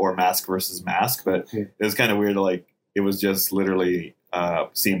hair or mask versus mask. But it was kind of weird. Like it was just literally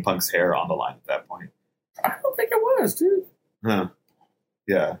CM Punk's hair on the line at that point. I don't think it was, dude. Huh.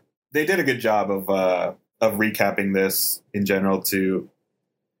 Yeah, they did a good job of recapping this in general to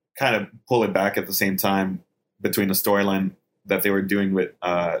kind of pull it back at the same time between the storyline that they were doing with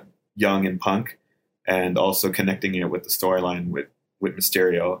Young and Punk, and also connecting it with the storyline with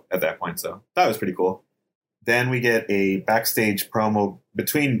Mysterio at that point. So that was pretty cool. Then we get a backstage promo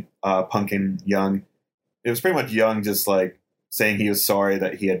between Punk and Young. It was pretty much Young just like saying he was sorry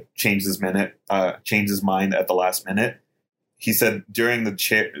that he had changed his mind at the last minute. He said during the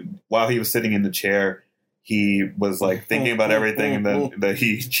chair, while he was sitting in the chair, he was like thinking about everything, and then that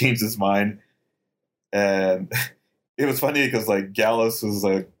he changed his mind. And it was funny because like Gallus was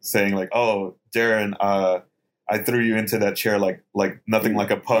like saying like, "Oh, Darren, I I threw you into that chair like nothing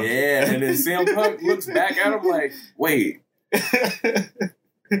like a punk. Yeah, and then CM Punk looks back at him like, wait,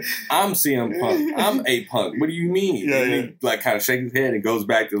 I'm CM Punk. I'm a Punk. What do you mean? Yeah, and he like kind of shakes his head and goes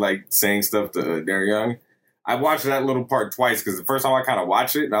back to like saying stuff to Darren Young. I watched that little part twice because the first time I kind of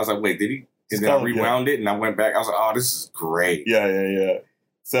watched it and I was like, wait, did he? And then I rewound it and I went back. I was like, oh, this is great. Yeah.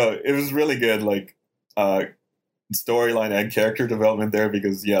 So it was really good, like storyline and character development there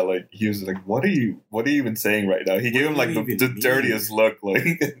because like he was like, what are you even saying right now? He gave him like the dirtiest look, like.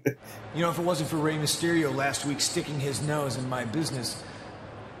 You know, if it wasn't for Rey Mysterio last week sticking his nose in my business,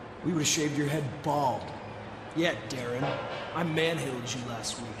 we would have shaved your head bald. Yeah, Darren, I manhandled you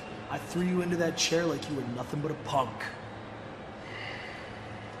last week. I threw you into that chair like you were nothing but a punk.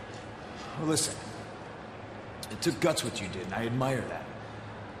 Well, listen, it took guts what you did, and I admire that.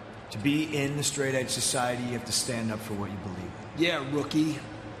 To be in the straight edge society, you have to stand up for what you believe in. Yeah, rookie.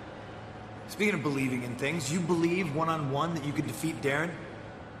 Speaking of believing in things, you believe one-on-one that you could defeat Darren?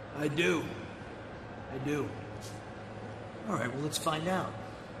 I do. All right, well, let's find out.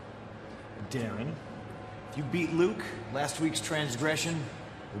 Darren, if you beat Luke, last week's transgression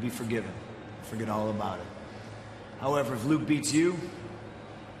will be forgiven. Forget all about it. However, if Luke beats you,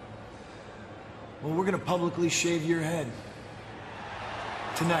 well, we're going to publicly shave your head.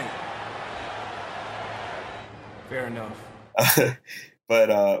 Tonight. Fair enough.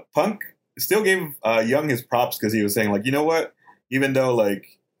 But Punk still gave Young his props because he was saying, like, you know what? Even though,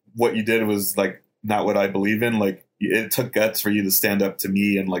 like, what you did was, like, not what I believe in, like, it took guts for you to stand up to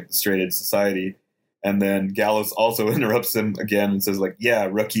me and, like, the straight edge society. And then Gallows also interrupts him again and says, like, yeah,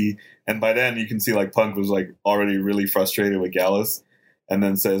 rookie. And by then you can see, like, Punk was, like, already really frustrated with Gallows. And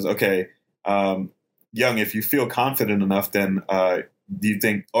then says, okay, Young, if you feel confident enough, then do you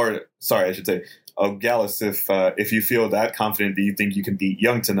think, or sorry, I should say, Gallus, if you feel that confident, do you think you can beat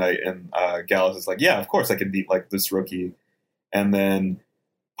Young tonight? And Gallus is like, yeah, of course I can beat, like, this rookie. And then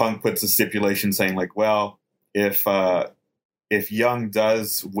Punk puts a stipulation saying, like, well, if Young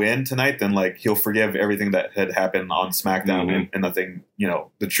does win tonight, then, like, he'll forgive everything that had happened on SmackDown and nothing, you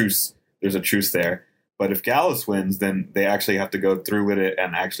know, there's a truce there. But if Gallus wins, then they actually have to go through with it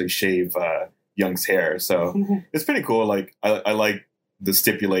and actually shave Young's hair. So it's pretty cool. Like, I like the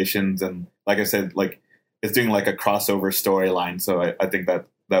stipulations, and like I said, like, it's doing like a crossover storyline. So I think that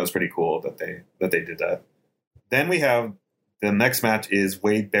was pretty cool that they did that. Then we have the next match is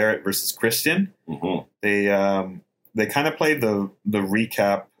Wade Barrett versus Christian. They kind of played the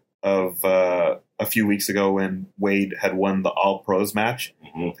recap of a few weeks ago when Wade had won the All Pros match.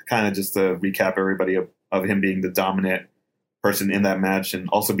 Kind of just to recap everybody of him being the dominant person in that match and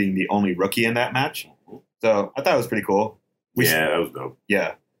also being the only rookie in that match. So I thought it was pretty cool. That was dope.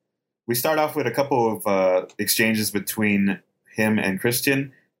 Yeah. We start off with a couple of exchanges between him and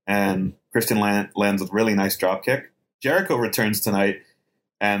Christian, and Christian lands a really nice drop kick. Jericho returns tonight,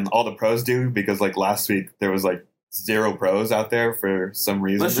 and all the pros do, because, like, last week there was, like, 0 pros out there for some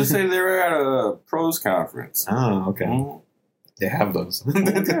reason. Let's just say they were at a pros conference. Oh, okay. They have those.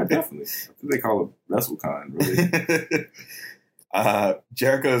 Yeah, definitely. They call it WrestleCon, really.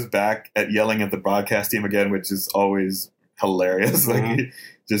 Jericho's back at yelling at the broadcast team again, which is always hilarious. Like,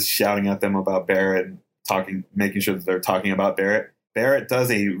 just shouting at them about Barrett and making sure that they're talking about Barrett. Barrett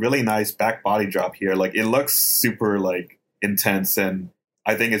does a really nice back body drop here. Like, it looks super, like, intense, and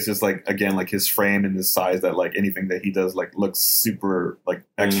I think it's just, like, again, like, his frame and his size that, like, anything that he does, like, looks super, like,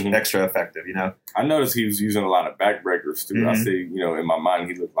 extra effective, you know? I noticed he was using a lot of backbreakers, too. I say, you know, in my mind,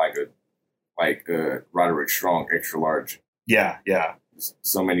 he looked like Roderick Strong, extra large. Yeah.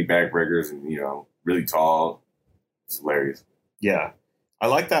 So many backbreakers and, you know, really tall. It's hilarious. Yeah. I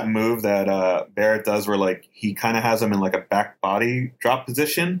like that move that Barrett does where, like, he kind of has him in, like, a back body drop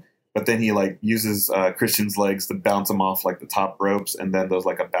position, but then he, like, uses Christian's legs to bounce him off, like, the top ropes, and then does,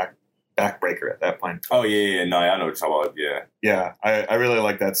 like, a backbreaker at that point. Oh, yeah. No, I know what you're talking about. Yeah. Yeah. I really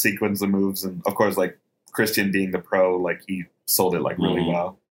like that sequence of moves. And, of course, like, Christian being the pro, like, he sold it, like, really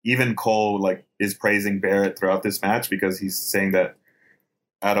well. Even Cole, like, is praising Barrett throughout this match because he's saying that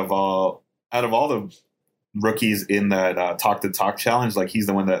out of all the rookies in that Talk to Talk challenge, like, he's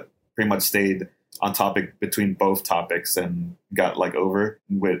the one that pretty much stayed on topic between both topics and got, like, over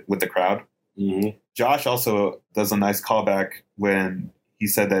with the crowd. Josh also does a nice callback when he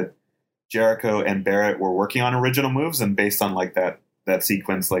said that Jericho and Barrett were working on original moves, and based on, like, that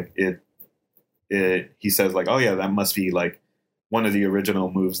sequence, like, he says, like, oh yeah, that must be, like, one of the original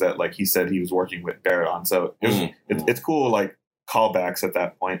moves that, like, he said he was working with Barrett on. So it's cool, like, callbacks at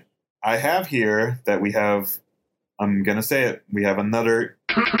that point. I have here that we have, I'm going to say it, we have another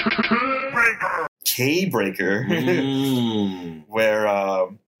K-breaker where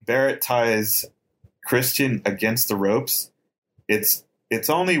Barrett ties Christian against the ropes, it's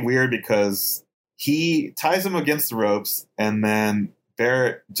only weird because he ties him against the ropes and then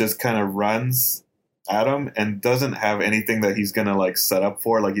Barrett just kind of runs at him and doesn't have anything that he's going to like set up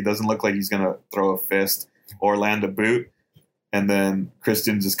for. Like he doesn't look like he's going to throw a fist or land a boot. And then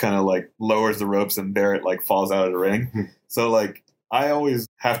Christian just kind of like lowers the ropes and Barrett like falls out of the ring. So like I always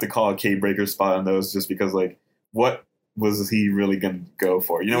have to call a K-breaker spot on those just because like what was he really going to go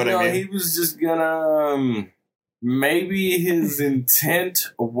for? You know what I mean? He was just gonna maybe his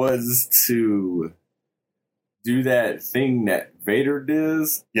intent was to do that thing that Vader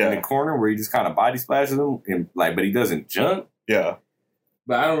does in the corner where he just kind of body splashes him and like, but he doesn't jump. Yeah.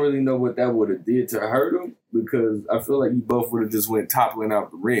 But I don't really know what that would have did to hurt him because I feel like you both would have just went toppling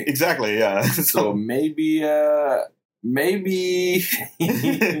out the ring. Exactly. Yeah. So maybe maybe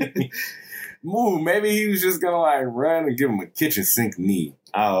he was just gonna like run and give him a kitchen sink knee.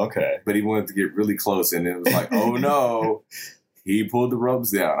 Oh, okay. But he wanted to get really close, and it was like, oh no, he pulled the ropes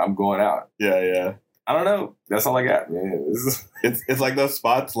down. I'm going out. Yeah. I don't know. That's all I got, man. It's like those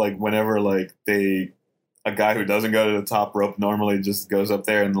spots like whenever like a guy who doesn't go to the top rope normally just goes up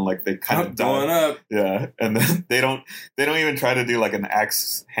there and like they kind of going up. Yeah, and then they don't even try to do like an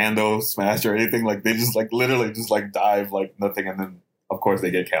axe handle smash or anything. Like they just like literally just like dive like nothing, and then of course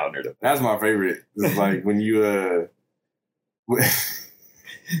they get countered. That's my favorite. It's like when you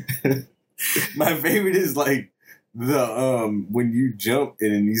my favorite is like the when you jump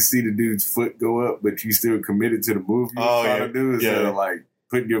and then you see the dude's foot go up, but you still committed to the move you're trying to do instead of like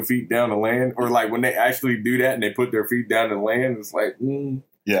putting your feet down to land, or like when they actually do that and they put their feet down to land, it's like,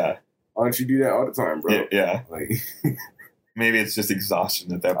 yeah, why don't you do that all the time, bro? Yeah. Like maybe it's just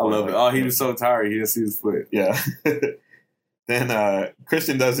exhaustion at that I point. love it. Oh, he was so tired he didn't see his foot. Yeah. Then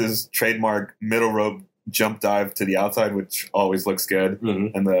Christian does his trademark middle rope jump dive to the outside, which always looks good,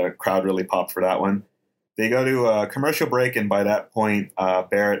 and the crowd really popped for that one. They go to a commercial break, and by that point,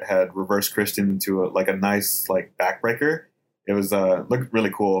 Barrett had reversed Christian into a nice like backbreaker. It was looked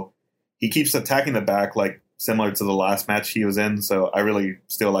really cool. He keeps attacking the back like similar to the last match he was in, so I really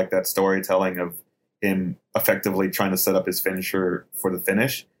still like that storytelling of him effectively trying to set up his finisher for the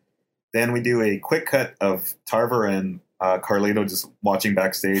finish. Then we do a quick cut of Tarver and Carlito just watching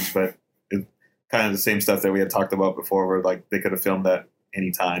backstage, but it's kind of the same stuff that we had talked about before where like they could have filmed that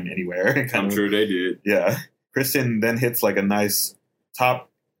anytime, anywhere. I'm sure they did. Yeah. Christian then hits like a nice top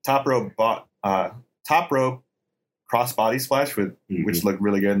rope cross body splash which looked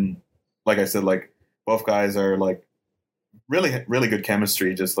really good. And like I said, like both guys are like really, really good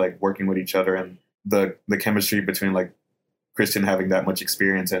chemistry, just like working with each other, and the chemistry between like Christian having that much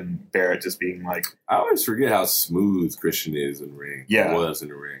experience and Barrett just being like, I always forget how smooth Christian is in the ring. Yeah. Was in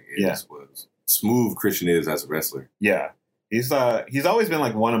the ring. Was smooth Christian is as a wrestler. Yeah. He's always been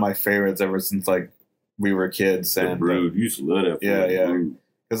like one of my favorites ever since like we were kids. And Brood, you used to love that. Yeah.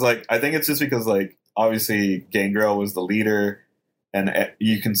 Because like I think it's just because like obviously Gangrel was the leader, and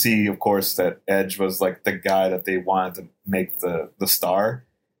you can see, of course, that Edge was like the guy that they wanted to make the star,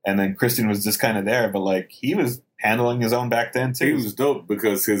 and then Christian was just kind of there, but like he was handling his own back then too. He was dope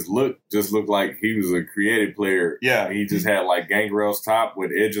because his look just looked like he was a creative player. Yeah, he just had like Gangrel's top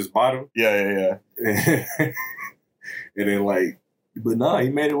with Edge's bottom. Yeah. And then like, but no, he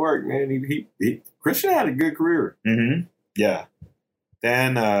made it work, man. He Christian had a good career. Mm-hmm. Yeah.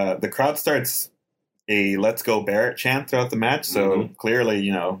 Then the crowd starts a "Let's Go Barrett" chant throughout the match. So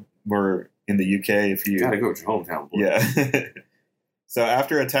clearly, we're in the UK. If you gotta go to your hometown, boy. Yeah. So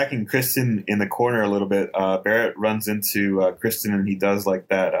after attacking Christian in the corner a little bit, Barrett runs into Christian, and he does like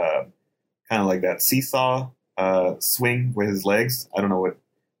that kind of like that seesaw swing with his legs. I don't know what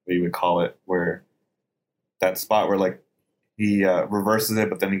you would call it, where that spot where like he reverses it,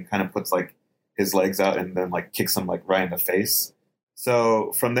 but then he kind of puts like his legs out and then like kicks him like right in the face.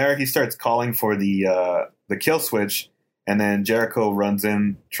 So from there, he starts calling for the kill switch, and then Jericho runs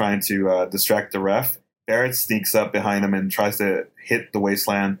in trying to distract the ref. Barrett sneaks up behind him and tries to hit the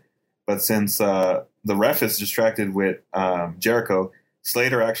waistland, but since the ref is distracted with Jericho,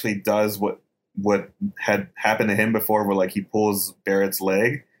 Slater actually does what had happened to him before, where like he pulls Barrett's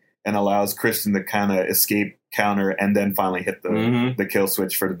leg and allows Christian to kind of escape, counter, and then finally hit the kill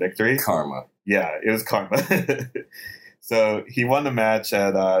switch for the victory. Karma. Yeah, it was karma. So he won the match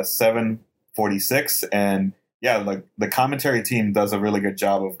at 7:46, and yeah, like the commentary team does a really good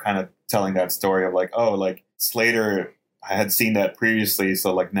job of kind of telling that story of like, oh, like Slater had seen that previously,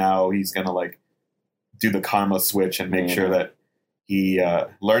 so like now he's gonna like do the karma switch and make sure that he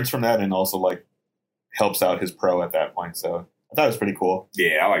learns from that and also like helps out his pro at that point. So I thought it was pretty cool.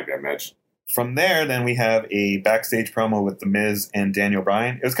 Yeah, I like that match. from there, then we have a backstage promo with The Miz and Daniel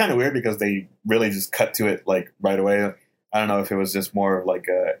Bryan. It was kind of weird because they really just cut to it like right away. I don't know if it was just more of like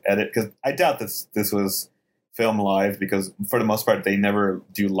a edit, because I doubt this was filmed live, because for the most part they never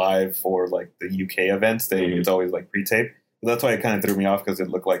do live for like the UK events. It's always like pre-taped. So that's why it kind of threw me off, because it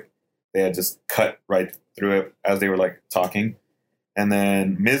looked like they had just cut right through it as they were like talking. And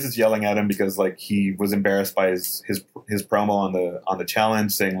then Miz is yelling at him because like he was embarrassed by his promo on the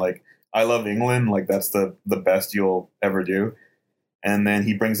challenge, saying like, "I love England, like that's the best you'll ever do." And then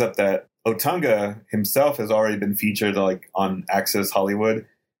he brings up that Otunga himself has already been featured like on Access Hollywood.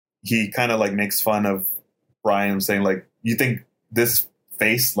 He kind of like makes fun of Bryan, saying like, "You think this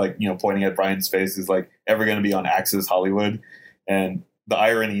face, like, you know, pointing at Bryan's face, is like ever going to be on Access Hollywood?" And the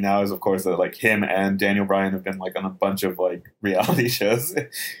irony now is, of course, that like him and Daniel Bryan have been like on a bunch of like reality shows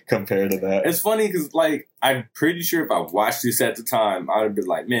compared to that. It's funny because like I'm pretty sure if I watched this at the time, I'd have been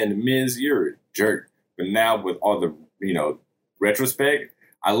like, "Man, The Miz, you're a jerk." But now with all the retrospect,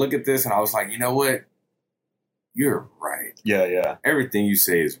 I look at this and I was like, you know what? You're right. Yeah. Everything you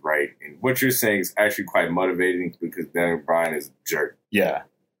say is right, and what you're saying is actually quite motivating, because Daniel Bryan is a jerk. Yeah,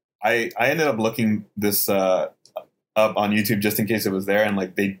 I ended up looking this up on YouTube just in case it was there, and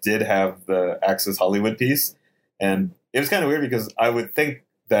like they did have the Access Hollywood piece, and it was kind of weird because I would think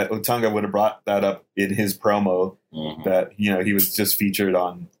that Otunga would have brought that up in his promo, that he was just featured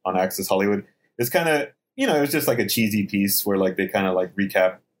on Access Hollywood. It's kind of it was just like a cheesy piece where like they kind of like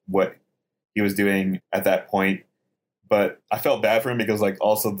recap what he was doing at that point, but I felt bad for him because like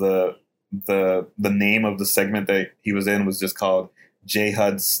also the name of the segment that he was in was just called J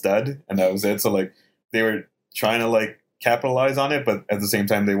Hud Stud, and that was it. So like they were trying to like capitalize on it, but at the same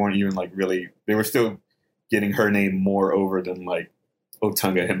time they weren't even like really, they were still getting her name more over than like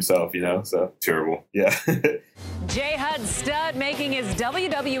Otunga himself, so terrible. Yeah. J Hud Stud making his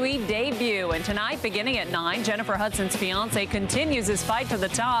WWE debut, and tonight beginning at 9, Jennifer Hudson's fiance continues his fight to the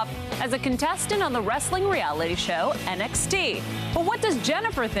top as a contestant on the wrestling reality show NXT. But what does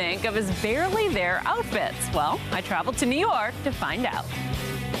Jennifer think of his barely there outfits? Well, I traveled to New York to find out.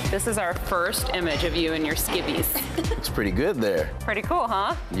 This is our first image of you in your skivvies. It's pretty good there. Pretty cool,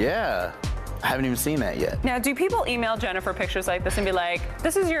 huh? Yeah. I haven't even seen that yet. Now, do people email Jennifer pictures like this and be like,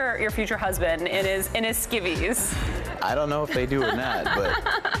 "This is your future husband in his skivvies"? I don't know if they do or not,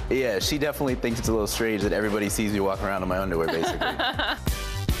 but yeah, she definitely thinks it's a little strange that everybody sees me walking around in my underwear, basically.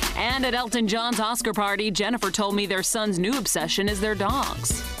 And at Elton John's Oscar party, Jennifer told me their son's new obsession is their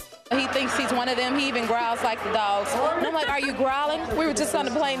dogs. He thinks he's one of them. He even growls like the dogs. And I'm like, "Are you growling?" We were just on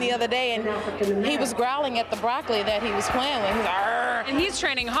the plane the other day, and he was growling at the broccoli that he was playing with. He's like, "Arr." And he's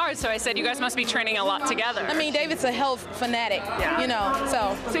training hard, so I said, you guys must be training a lot together. I mean, David's a health fanatic,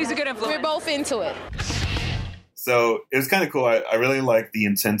 so he's a good influence. We're both into it. So it was kind of cool. I really like the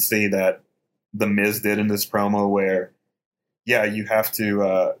intensity that The Miz did in this promo, where, yeah, you have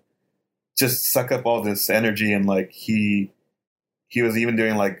to just suck up all this energy, and like he was even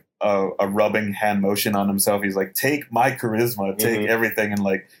doing like a rubbing hand motion on himself. He's like, "Take my charisma, take everything, and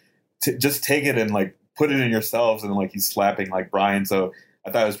like just take it and like put it in yourselves." And like he's slapping like Bryan. So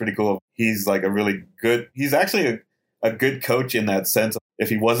I thought it was pretty cool. He's like he's actually a good coach in that sense. If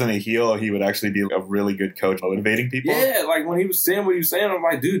he wasn't a heel, he would actually be a really good coach motivating people. Yeah, like when he was saying what he was saying, I'm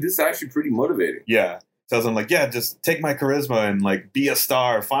like, dude, this is actually pretty motivating. Yeah. Tells him like, yeah, just take my charisma and like be a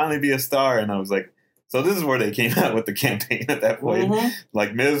star, finally be a star. And I was like, so this is where they came out with the campaign at that point.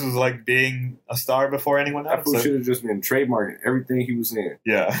 Like Miz was like being a star before anyone else. That should have just been trademarking everything he was saying.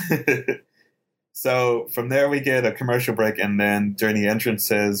 Yeah. So from there we get a commercial break, and then during the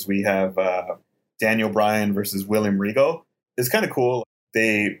entrances we have Daniel Bryan versus William Regal. It's kind of cool.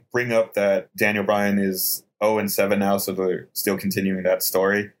 They bring up that Daniel Bryan is 0-7 now, so they're still continuing that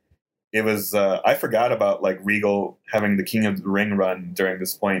story. It was I forgot about like Regal having the King of the Ring run during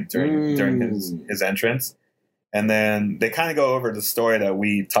this point during his entrance, and then they kind of go over the story that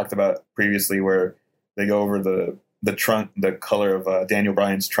we talked about previously, where they go over the color of Daniel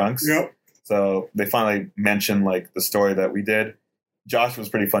Bryan's trunks. Yep. So they finally mention like the story that we did. Josh was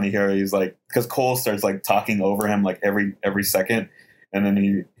pretty funny here. He's like, because Cole starts like talking over him like every second, and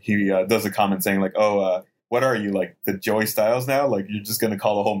then he does a comment saying like, "Oh, what are you, like the Joey Styles now? Like you're just going to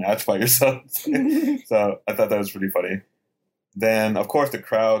call the whole match by yourself?" So I thought that was pretty funny. Then, of course, the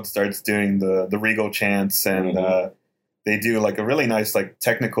crowd starts doing the Regal chants, and they do like a really nice like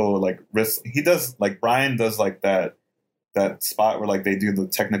technical like wrist. He does like Bryan does like that spot where like they do the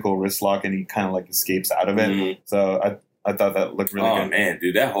technical wrist lock, and he kind of like escapes out of it. So I thought that looked really good. Oh man,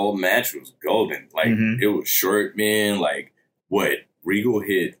 dude, that whole match was golden. Like it was short, man. Like what Regal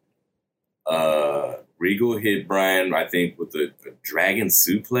hit Regal hit Bryan, I think, with a dragon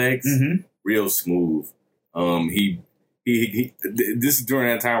suplex, real smooth. He this is during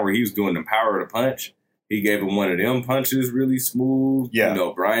that time where he was doing the power of the punch. He gave him one of them punches really smooth. Yeah. You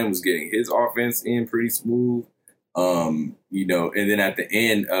know, Bryan was getting his offense in pretty smooth. You know, and then at the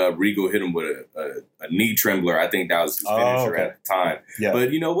end, Regal hit him with a knee trembler. I think that was his finisher at the time. Yeah.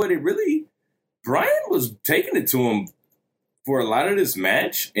 But you know what? Bryan was taking it to him for a lot of this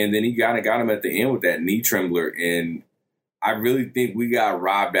match, and then he got him at the end with that knee trembler. And I really think we got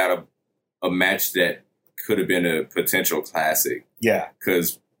robbed out of a match that could have been a potential classic. Yeah.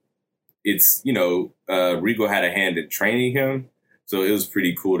 Because it's, you know, Regal had a hand in training him, so it was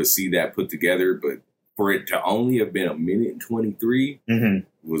pretty cool to see that put together. But for it to only have been 1:23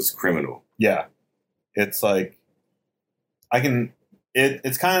 was criminal. Yeah. It's like,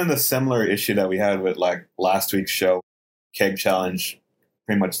 it's kind of the similar issue that we had with like last week's show. Keg Challenge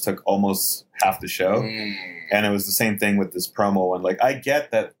pretty much took almost half the show. And it was the same thing with this promo one. Like, I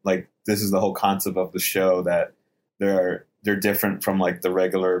get that, like, this is the whole concept of the show, that they're different from like the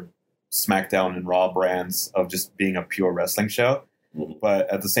regular SmackDown and Raw brands of just being a pure wrestling show. But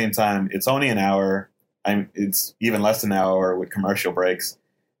at the same time, it's only an hour. It's even less than an hour with commercial breaks.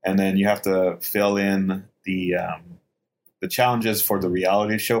 And then you have to fill in the challenges for the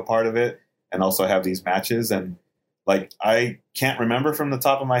reality show part of it, and also have these matches. And like, I can't remember from the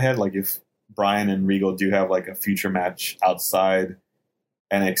top of my head, like, if Bryan and Regal do have like a future match outside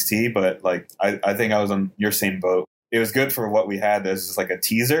NXT, but like, I think I was on your same boat. It was good for what we had as just like a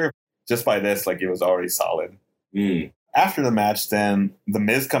teaser. Just by this, like, it was already solid. After the match, then The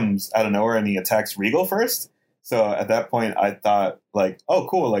Miz comes out of nowhere and he attacks Regal first. So at that point, I thought, like, oh,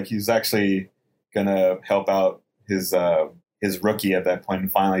 cool, like, he's actually gonna help out his rookie at that point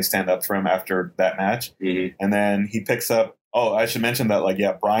and finally stand up for him after that match. And then he picks up. Oh, I should mention that, like,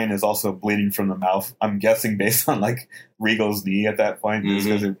 yeah, Bryan is also bleeding from the mouth. I'm guessing based on like Regal's knee at that point,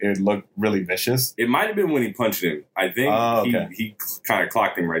 because it looked really vicious. It might have been when he punched him. I think he kind of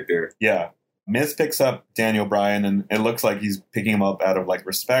clocked him right there. Yeah. Miz picks up Daniel Bryan, and it looks like he's picking him up out of like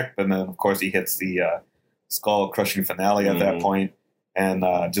respect. And then, of course, he hits the skull crushing finale at that point, and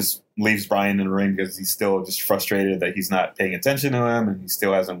just leaves Bryan in the ring because he's still just frustrated that he's not paying attention to him, and he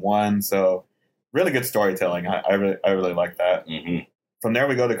still hasn't won. So really good storytelling. I really like that. From there,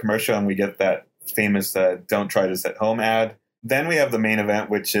 we go to commercial, and we get that famous "Don't try this at home" ad. Then we have the main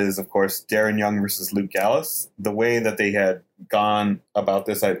event, which is, of course, Darren Young versus Luke Gallows. The way that they had gone about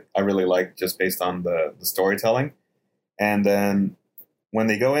this, I really liked, just based on the storytelling. And then when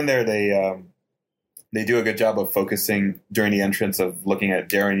they go in there, they do a good job of focusing during the entrance of looking at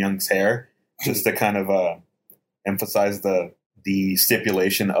Darren Young's hair, just to kind of emphasize the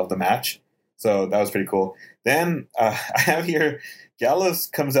stipulation of the match. So that was pretty cool. Then I have here, Gallows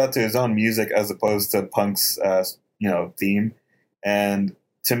comes out to his own music as opposed to Punk's theme. And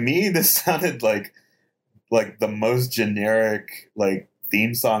to me, this sounded like the most generic like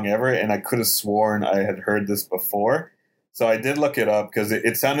theme song ever. And I could have sworn I had heard this before. So I did look it up because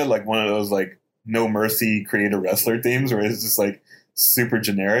it sounded like one of those like No Mercy Create a Wrestler themes where it's just like super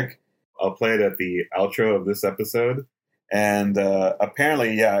generic. I'll play it at the outro of this episode. And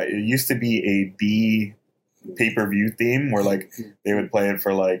apparently, yeah, it used to be a B pay-per-view theme where like they would play it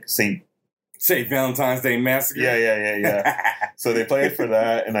for like St. Valentine's Day Massacre. Yeah. So they played for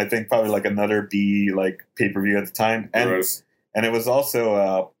that, and I think probably like another B like pay-per-view at the time. And it was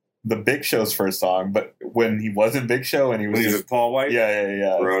also the Big Show's first song, but when he wasn't Big Show and he was just Paul White.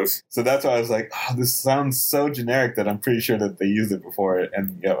 Yeah. Gross. So that's why I was like, oh, this sounds so generic that I'm pretty sure that they used it before,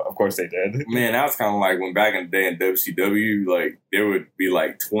 and yeah, of course they did. Man, that was kind of like when back in the day in WCW, like there would be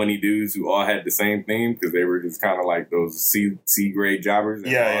like 20 dudes who all had the same theme because they were just kind of like those C grade jobbers.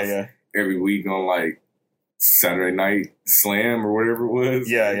 Yeah. Every week on like Saturday Night Slam or whatever it was.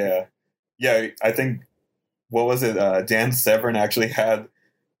 Yeah. I think, what was it? Dan Severn actually had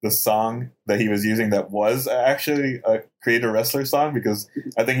the song that he was using that was actually a Create a Wrestler song, because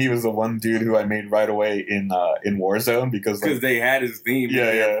I think he was the one dude who I made right away in Warzone because they had his theme.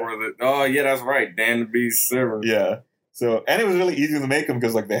 That's right, Dan the Beast Severn. Yeah. So, and it was really easy to make them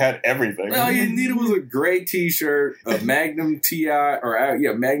because like they had everything. All you needed was a gray T-shirt, a Magnum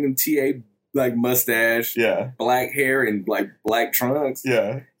Magnum TA like mustache, black hair, and like black trunks.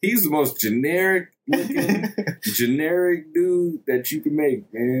 Yeah, he's the most generic looking, generic dude that you can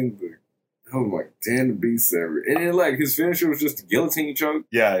make, man. But, oh my, Dan the Beast Severn, and then like his finisher was just a guillotine choke.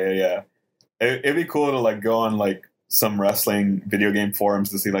 Yeah. It'd be cool to like go on like some wrestling video game forums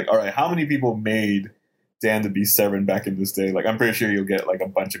to see like, all right, how many people made Dan the Beast Severn back in this day? Like, I'm pretty sure you'll get like a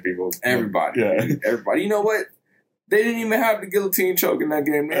bunch of people. Everybody. Yeah. Everybody. You know what? They didn't even have the guillotine choke in that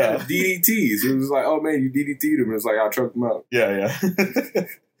game. They had DDTs. It was like, oh man, you DDT'd him. It's like, I choked him out. Yeah.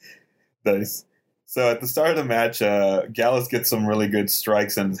 Nice. So at the start of the match, Gallus gets some really good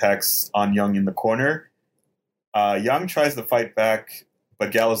strikes and attacks on Young in the corner. Young tries to fight back,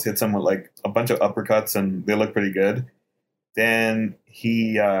 but Gallus hits him with like a bunch of uppercuts, and they look pretty good. Then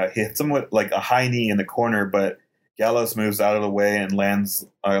he hits him with like a high knee in the corner, but Gallus moves out of the way and lands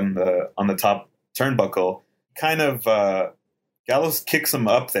on the top turnbuckle. Kind of Gallus kicks him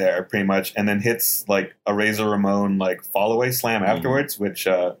up there pretty much, and then hits like a Razor Ramon like fall away slam afterwards, which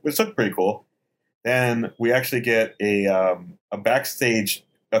looked pretty cool. Then we actually get a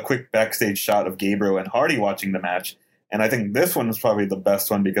quick backstage shot of Gabriel and Hardy watching the match, and I think this one is probably the best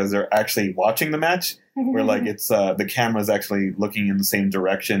one because they're actually watching the match, where like it's the camera's actually looking in the same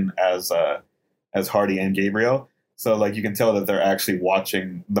direction as Hardy and Gabriel. So, like, you can tell that they're actually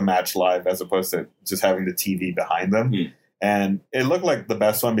watching the match live as opposed to just having the TV behind them. And it looked like the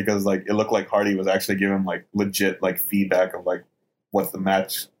best one because, like, it looked like Hardy was actually giving, like, legit, like, feedback of, like, what the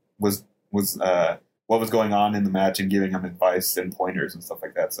match what was going on in the match and giving him advice and pointers and stuff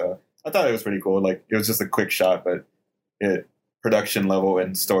like that. So, I thought it was pretty cool. Like, it was just a quick shot, but production level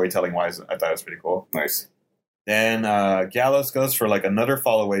and storytelling-wise, I thought it was pretty cool. Nice. Then Gallus goes for, like, another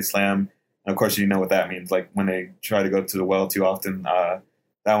fall-away slam. And of course, you know what that means. Like when they try to go to the well too often, that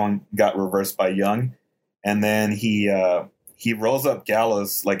one got reversed by Young, and then he rolls up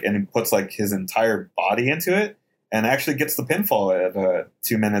Gallus like and he puts like his entire body into it, and actually gets the pinfall at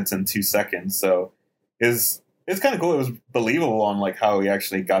 2 minutes and 2 seconds. So it's kind of cool. It was believable on like how he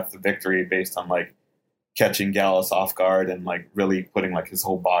actually got the victory based on like catching Gallus off guard and like really putting like his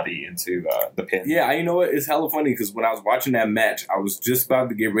whole body into the pin. Yeah, you know what? It's hella funny because when I was watching that match, I was just about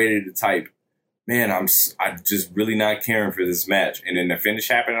to get ready to type, man, I'm just really not caring for this match. And then the finish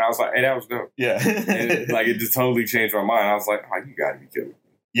happened, and I was like, hey, that was dope. Yeah. And like, it just totally changed my mind. I was like, oh, you gotta be kidding me.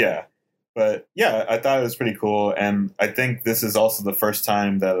 Yeah. But yeah, I thought it was pretty cool. And I think this is also the first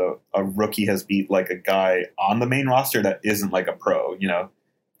time that a rookie has beat like a guy on the main roster that isn't like a pro, you know?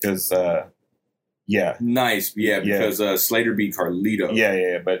 Because, yeah. Nice. Yeah, because Slater beat Carlito.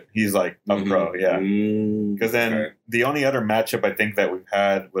 Yeah, but he's like a pro, yeah. Because then the only other matchup I think that we've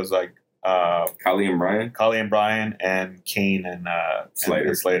had was like Khali and Bryan and Kane and Slater.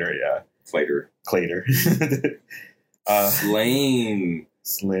 And Slater, yeah. Clater. Slain.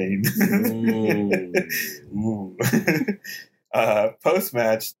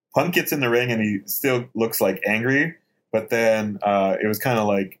 Post-match, Punk gets in the ring and he still looks like angry, but then it was kind of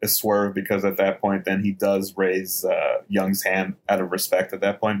like a swerve because at that point then he does raise Young's hand out of respect at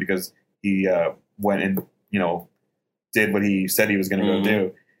that point because he went and, you know, did what he said he was going to go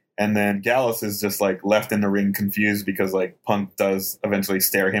do. And then Gallus is just like left in the ring confused because like Punk does eventually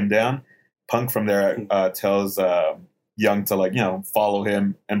stare him down. Punk from there tells Young to like, you know, follow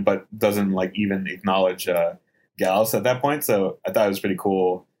him but doesn't like even acknowledge Gallus at that point. So I thought it was pretty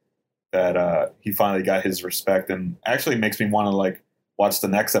cool that he finally got his respect, and actually makes me want to like watch the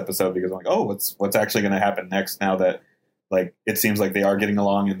next episode because I'm like, oh, what's actually going to happen next now that like it seems like they are getting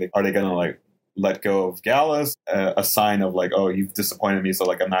along, and are they going to like let go of Gallus, a sign of like, oh, you've disappointed me, so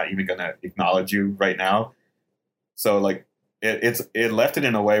like I'm not even going to acknowledge you right now. So like it left it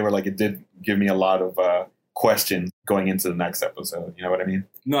in a way where like it did give me a lot of questions going into the next episode. You know what I mean?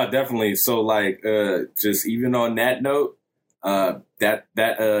 No, definitely. So like just even on that note, that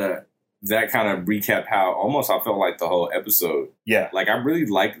kind of recapped how almost I felt like the whole episode. Yeah. Like I really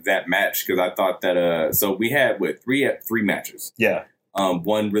liked that match because I thought that so we had three matches. Yeah.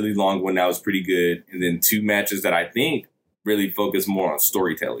 One really long one that was pretty good, and then two matches that I think really focused more on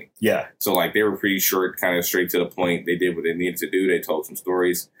storytelling. Yeah. So like they were pretty short, kind of straight to the point. They did what they needed to do. They told some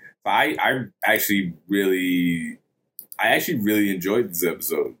stories. So I actually really enjoyed this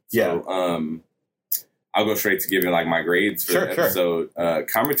episode. Yeah. So I'll go straight to giving like my grades for the episode.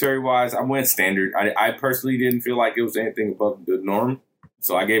 Commentary wise, I went standard. I personally didn't feel like it was anything above the norm,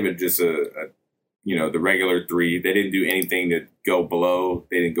 so I gave it just a the regular 3. They didn't do anything to go below.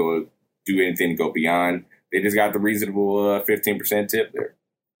 They didn't do anything to go beyond. They just got the reasonable 15% tip there.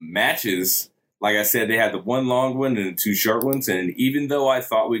 Matches, like I said, they had the one long one and the 2 short ones, and even though I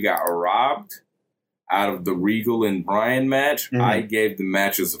thought we got robbed out of the Regal and Bryan match, I gave the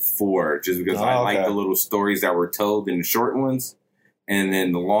matches a 4 just because I like the little stories that were told in the short ones. And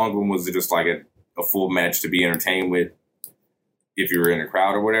then the long one was just like a full match to be entertained with if you were in a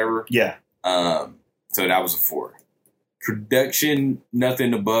crowd or whatever. Yeah. So that was a 4. Production,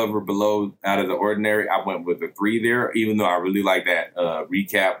 nothing above or below out of the ordinary. I went with a 3 there, even though I really like that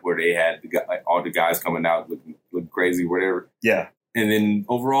recap where they had all the guys coming out looking crazy, whatever. Yeah. And then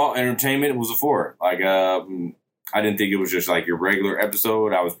overall entertainment was a 4. Like I didn't think it was just like your regular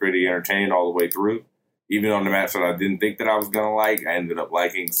episode. I was pretty entertained all the way through. Even on the match that I didn't think that I was going to like, I ended up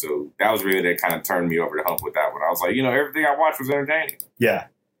liking. So that was really that kind of turned me over the hump with that one. I was like, everything I watched was entertaining. Yeah.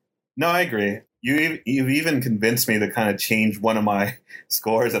 No, I agree. You've even convinced me to kind of change one of my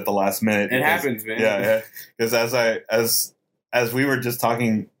scores at the last minute. It happens, man. Yeah. Because as we were just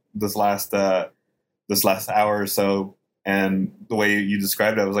talking this last hour or so, and the way you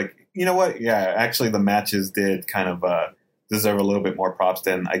described it, I was like, you know what? Yeah, actually, the matches did kind of deserve a little bit more props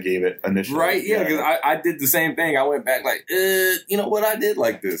than I gave it initially. Right? Yeah, because I did the same thing. I went back like, you know what? I did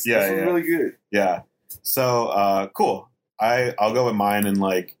like this. Yeah, this was really good. Yeah. So cool. I'll go with mine, and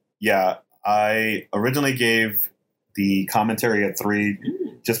like, yeah, I originally gave the commentary a 3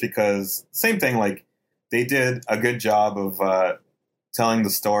 just because same thing. Like, they did a good job of telling the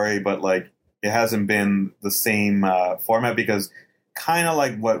story, but like it hasn't been the same format because kind of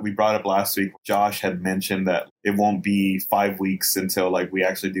like what we brought up last week, Josh had mentioned that it won't be 5 weeks until like we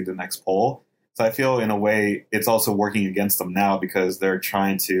actually do the next poll. So I feel in a way it's also working against them now because they're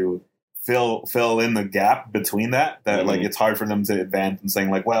trying to fill in the gap between that like it's hard for them to advance and saying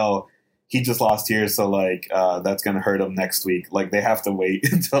like, well, he just lost here, so like that's going to hurt him next week. Like they have to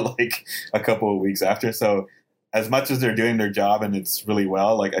wait until like a couple of weeks after. So as much as they're doing their job and it's really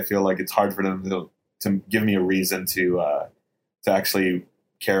well, like I feel like it's hard for them to give me a reason to actually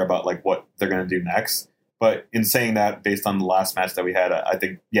care about like what they're going to do next. But in saying that, based on the last match that we had, I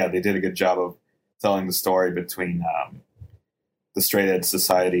think, yeah, they did a good job of telling the story between the Straight Edge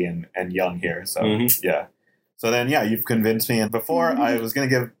Society and Young here. So, yeah. So then, yeah, you've convinced me. And before, I was going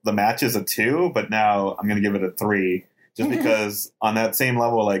to give the matches a 2, but now I'm going to give it a 3. Just because on that same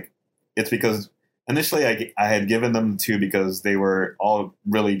level, like, it's because initially I had given them 2 because they were all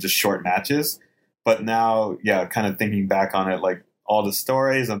really just short matches. But now, yeah, kind of thinking back on it, like, all the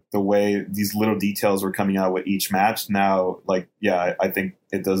stories and the way these little details were coming out with each match, now, like, yeah, I think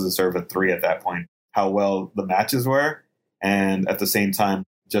it does deserve a 3 at that point. How well the matches were, and at the same time,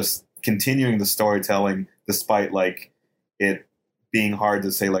 just continuing the storytelling despite, like, it being hard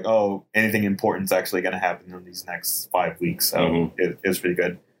to say, like, oh, anything important is actually going to happen in these next 5 weeks. So it was pretty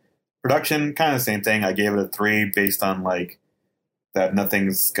good. Production, kind of the same thing. I gave it a 3 based on, like, that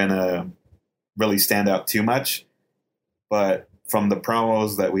nothing's going to really stand out too much. But from the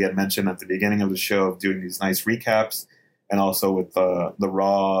promos that we had mentioned at the beginning of the show of doing these nice recaps, and also with the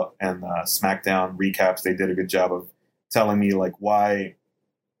Raw and SmackDown recaps, they did a good job of telling me like why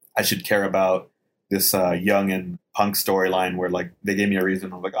I should care about this Young and Punk storyline, where like they gave me a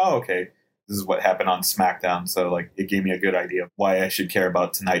reason. I was like, oh, okay, this is what happened on SmackDown. So like it gave me a good idea of why I should care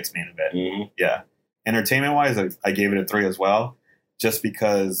about tonight's main event. Yeah. Entertainment wise, I gave it a 3 as well, just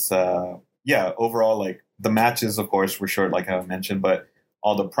because, yeah, overall, like, the matches, of course, were short, like I mentioned, but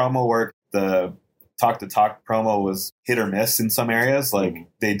all the promo work, the talk-to-talk promo was hit or miss in some areas. Like,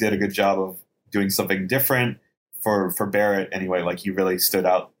 they did a good job of doing something different. For Barrett, anyway, like, he really stood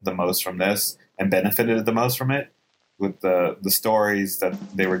out the most from this and benefited the most from it with the stories that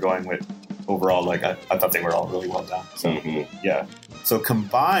they were going with. Overall, like, I thought they were all really well done. So, yeah. So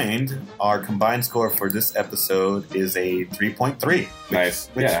our combined score for this episode is a 3.3. Nice.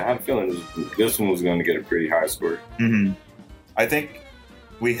 Yeah, I had a feeling this one was going to get a pretty high score. I think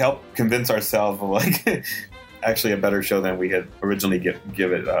we helped convince ourselves of like actually a better show than we had originally give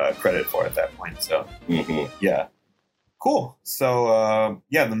it credit for at that point. So yeah, cool. So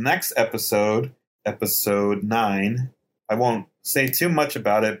yeah, the next episode 9. I won't say too much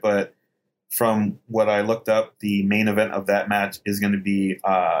about it, but from what I looked up, the main event of that match is going to be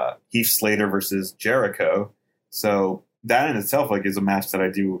Heath Slater versus Jericho. So that in itself, like, is a match that I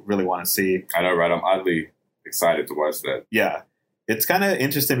do really want to see. I know, right? I'm oddly excited to watch that. Yeah. It's kind of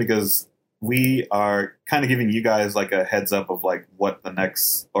interesting because we are kind of giving you guys like a heads up of like what the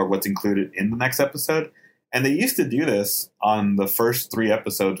next or what's included in the next episode. And they used to do this on the first 3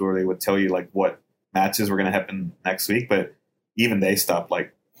 episodes where they would tell you like what matches were going to happen next week. But even they stopped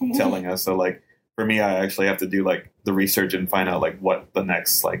like telling us. So like for me, I actually have to do like the research and find out like what the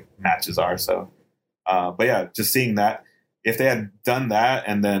next like matches are. So but yeah, just seeing that, if they had done that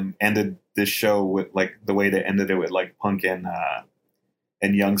and then ended this show with like the way they ended it with like Punk and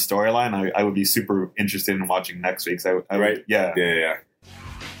Young storyline, I would be super interested in watching next week. So right. Yeah.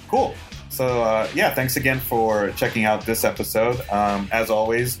 Cool. So yeah, thanks again for checking out this episode. As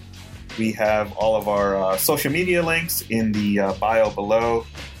always, we have all of our social media links in the bio below.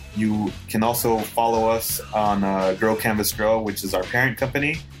 You can also follow us on Grow Canvas Grow, which is our parent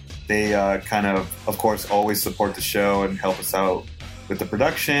company. They kind of course, always support the show and help us out with the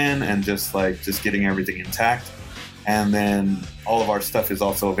production and just getting everything intact. And then all of our stuff is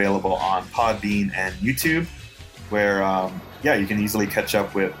also available on Podbean and YouTube. where you can easily catch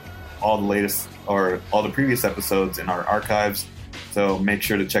up with all the latest or all the previous episodes in our archives. So make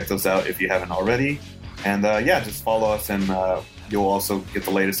sure to check those out if you haven't already. And just follow us, and you'll also get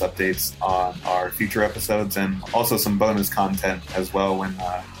the latest updates on our future episodes, and also some bonus content as well when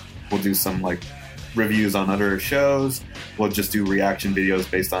we'll do some like reviews on other shows. We'll just do reaction videos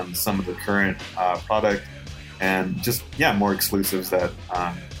based on some of the current product, and just more exclusives that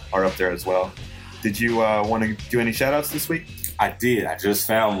are up there as well. Did you want to do any shout outs this week? I did. I just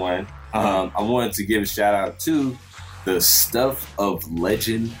found one. I wanted to give a shout out to the Stuff of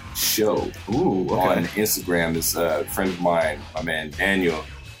Legend show. Ooh, okay. On Instagram. This friend of mine, my man Daniel,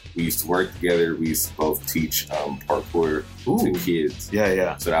 we used to work together. We used to both teach parkour to kids.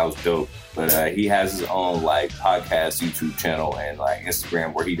 Yeah. So that was dope. But he has his own like podcast, YouTube channel, and like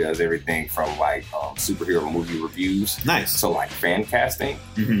Instagram, where he does everything from like superhero movie reviews. Nice. So like fan casting.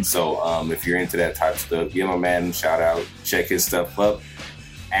 Mm-hmm. So if you're into that type of stuff, give my man a shout out. Check his stuff up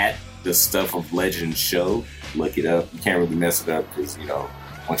at the Stuff of Legend show. Look it up. You can't really mess it up because,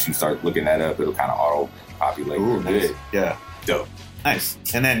 once you start looking that up, it'll kind of auto-populate. Ooh, nice. Good. Yeah. Dope. Nice.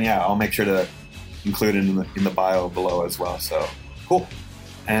 And then, I'll make sure to include it in the bio below as well. So, cool.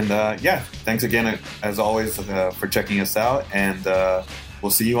 And, thanks again, as always, for checking us out. And we'll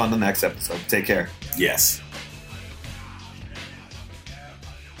see you on the next episode. Take care. Yes.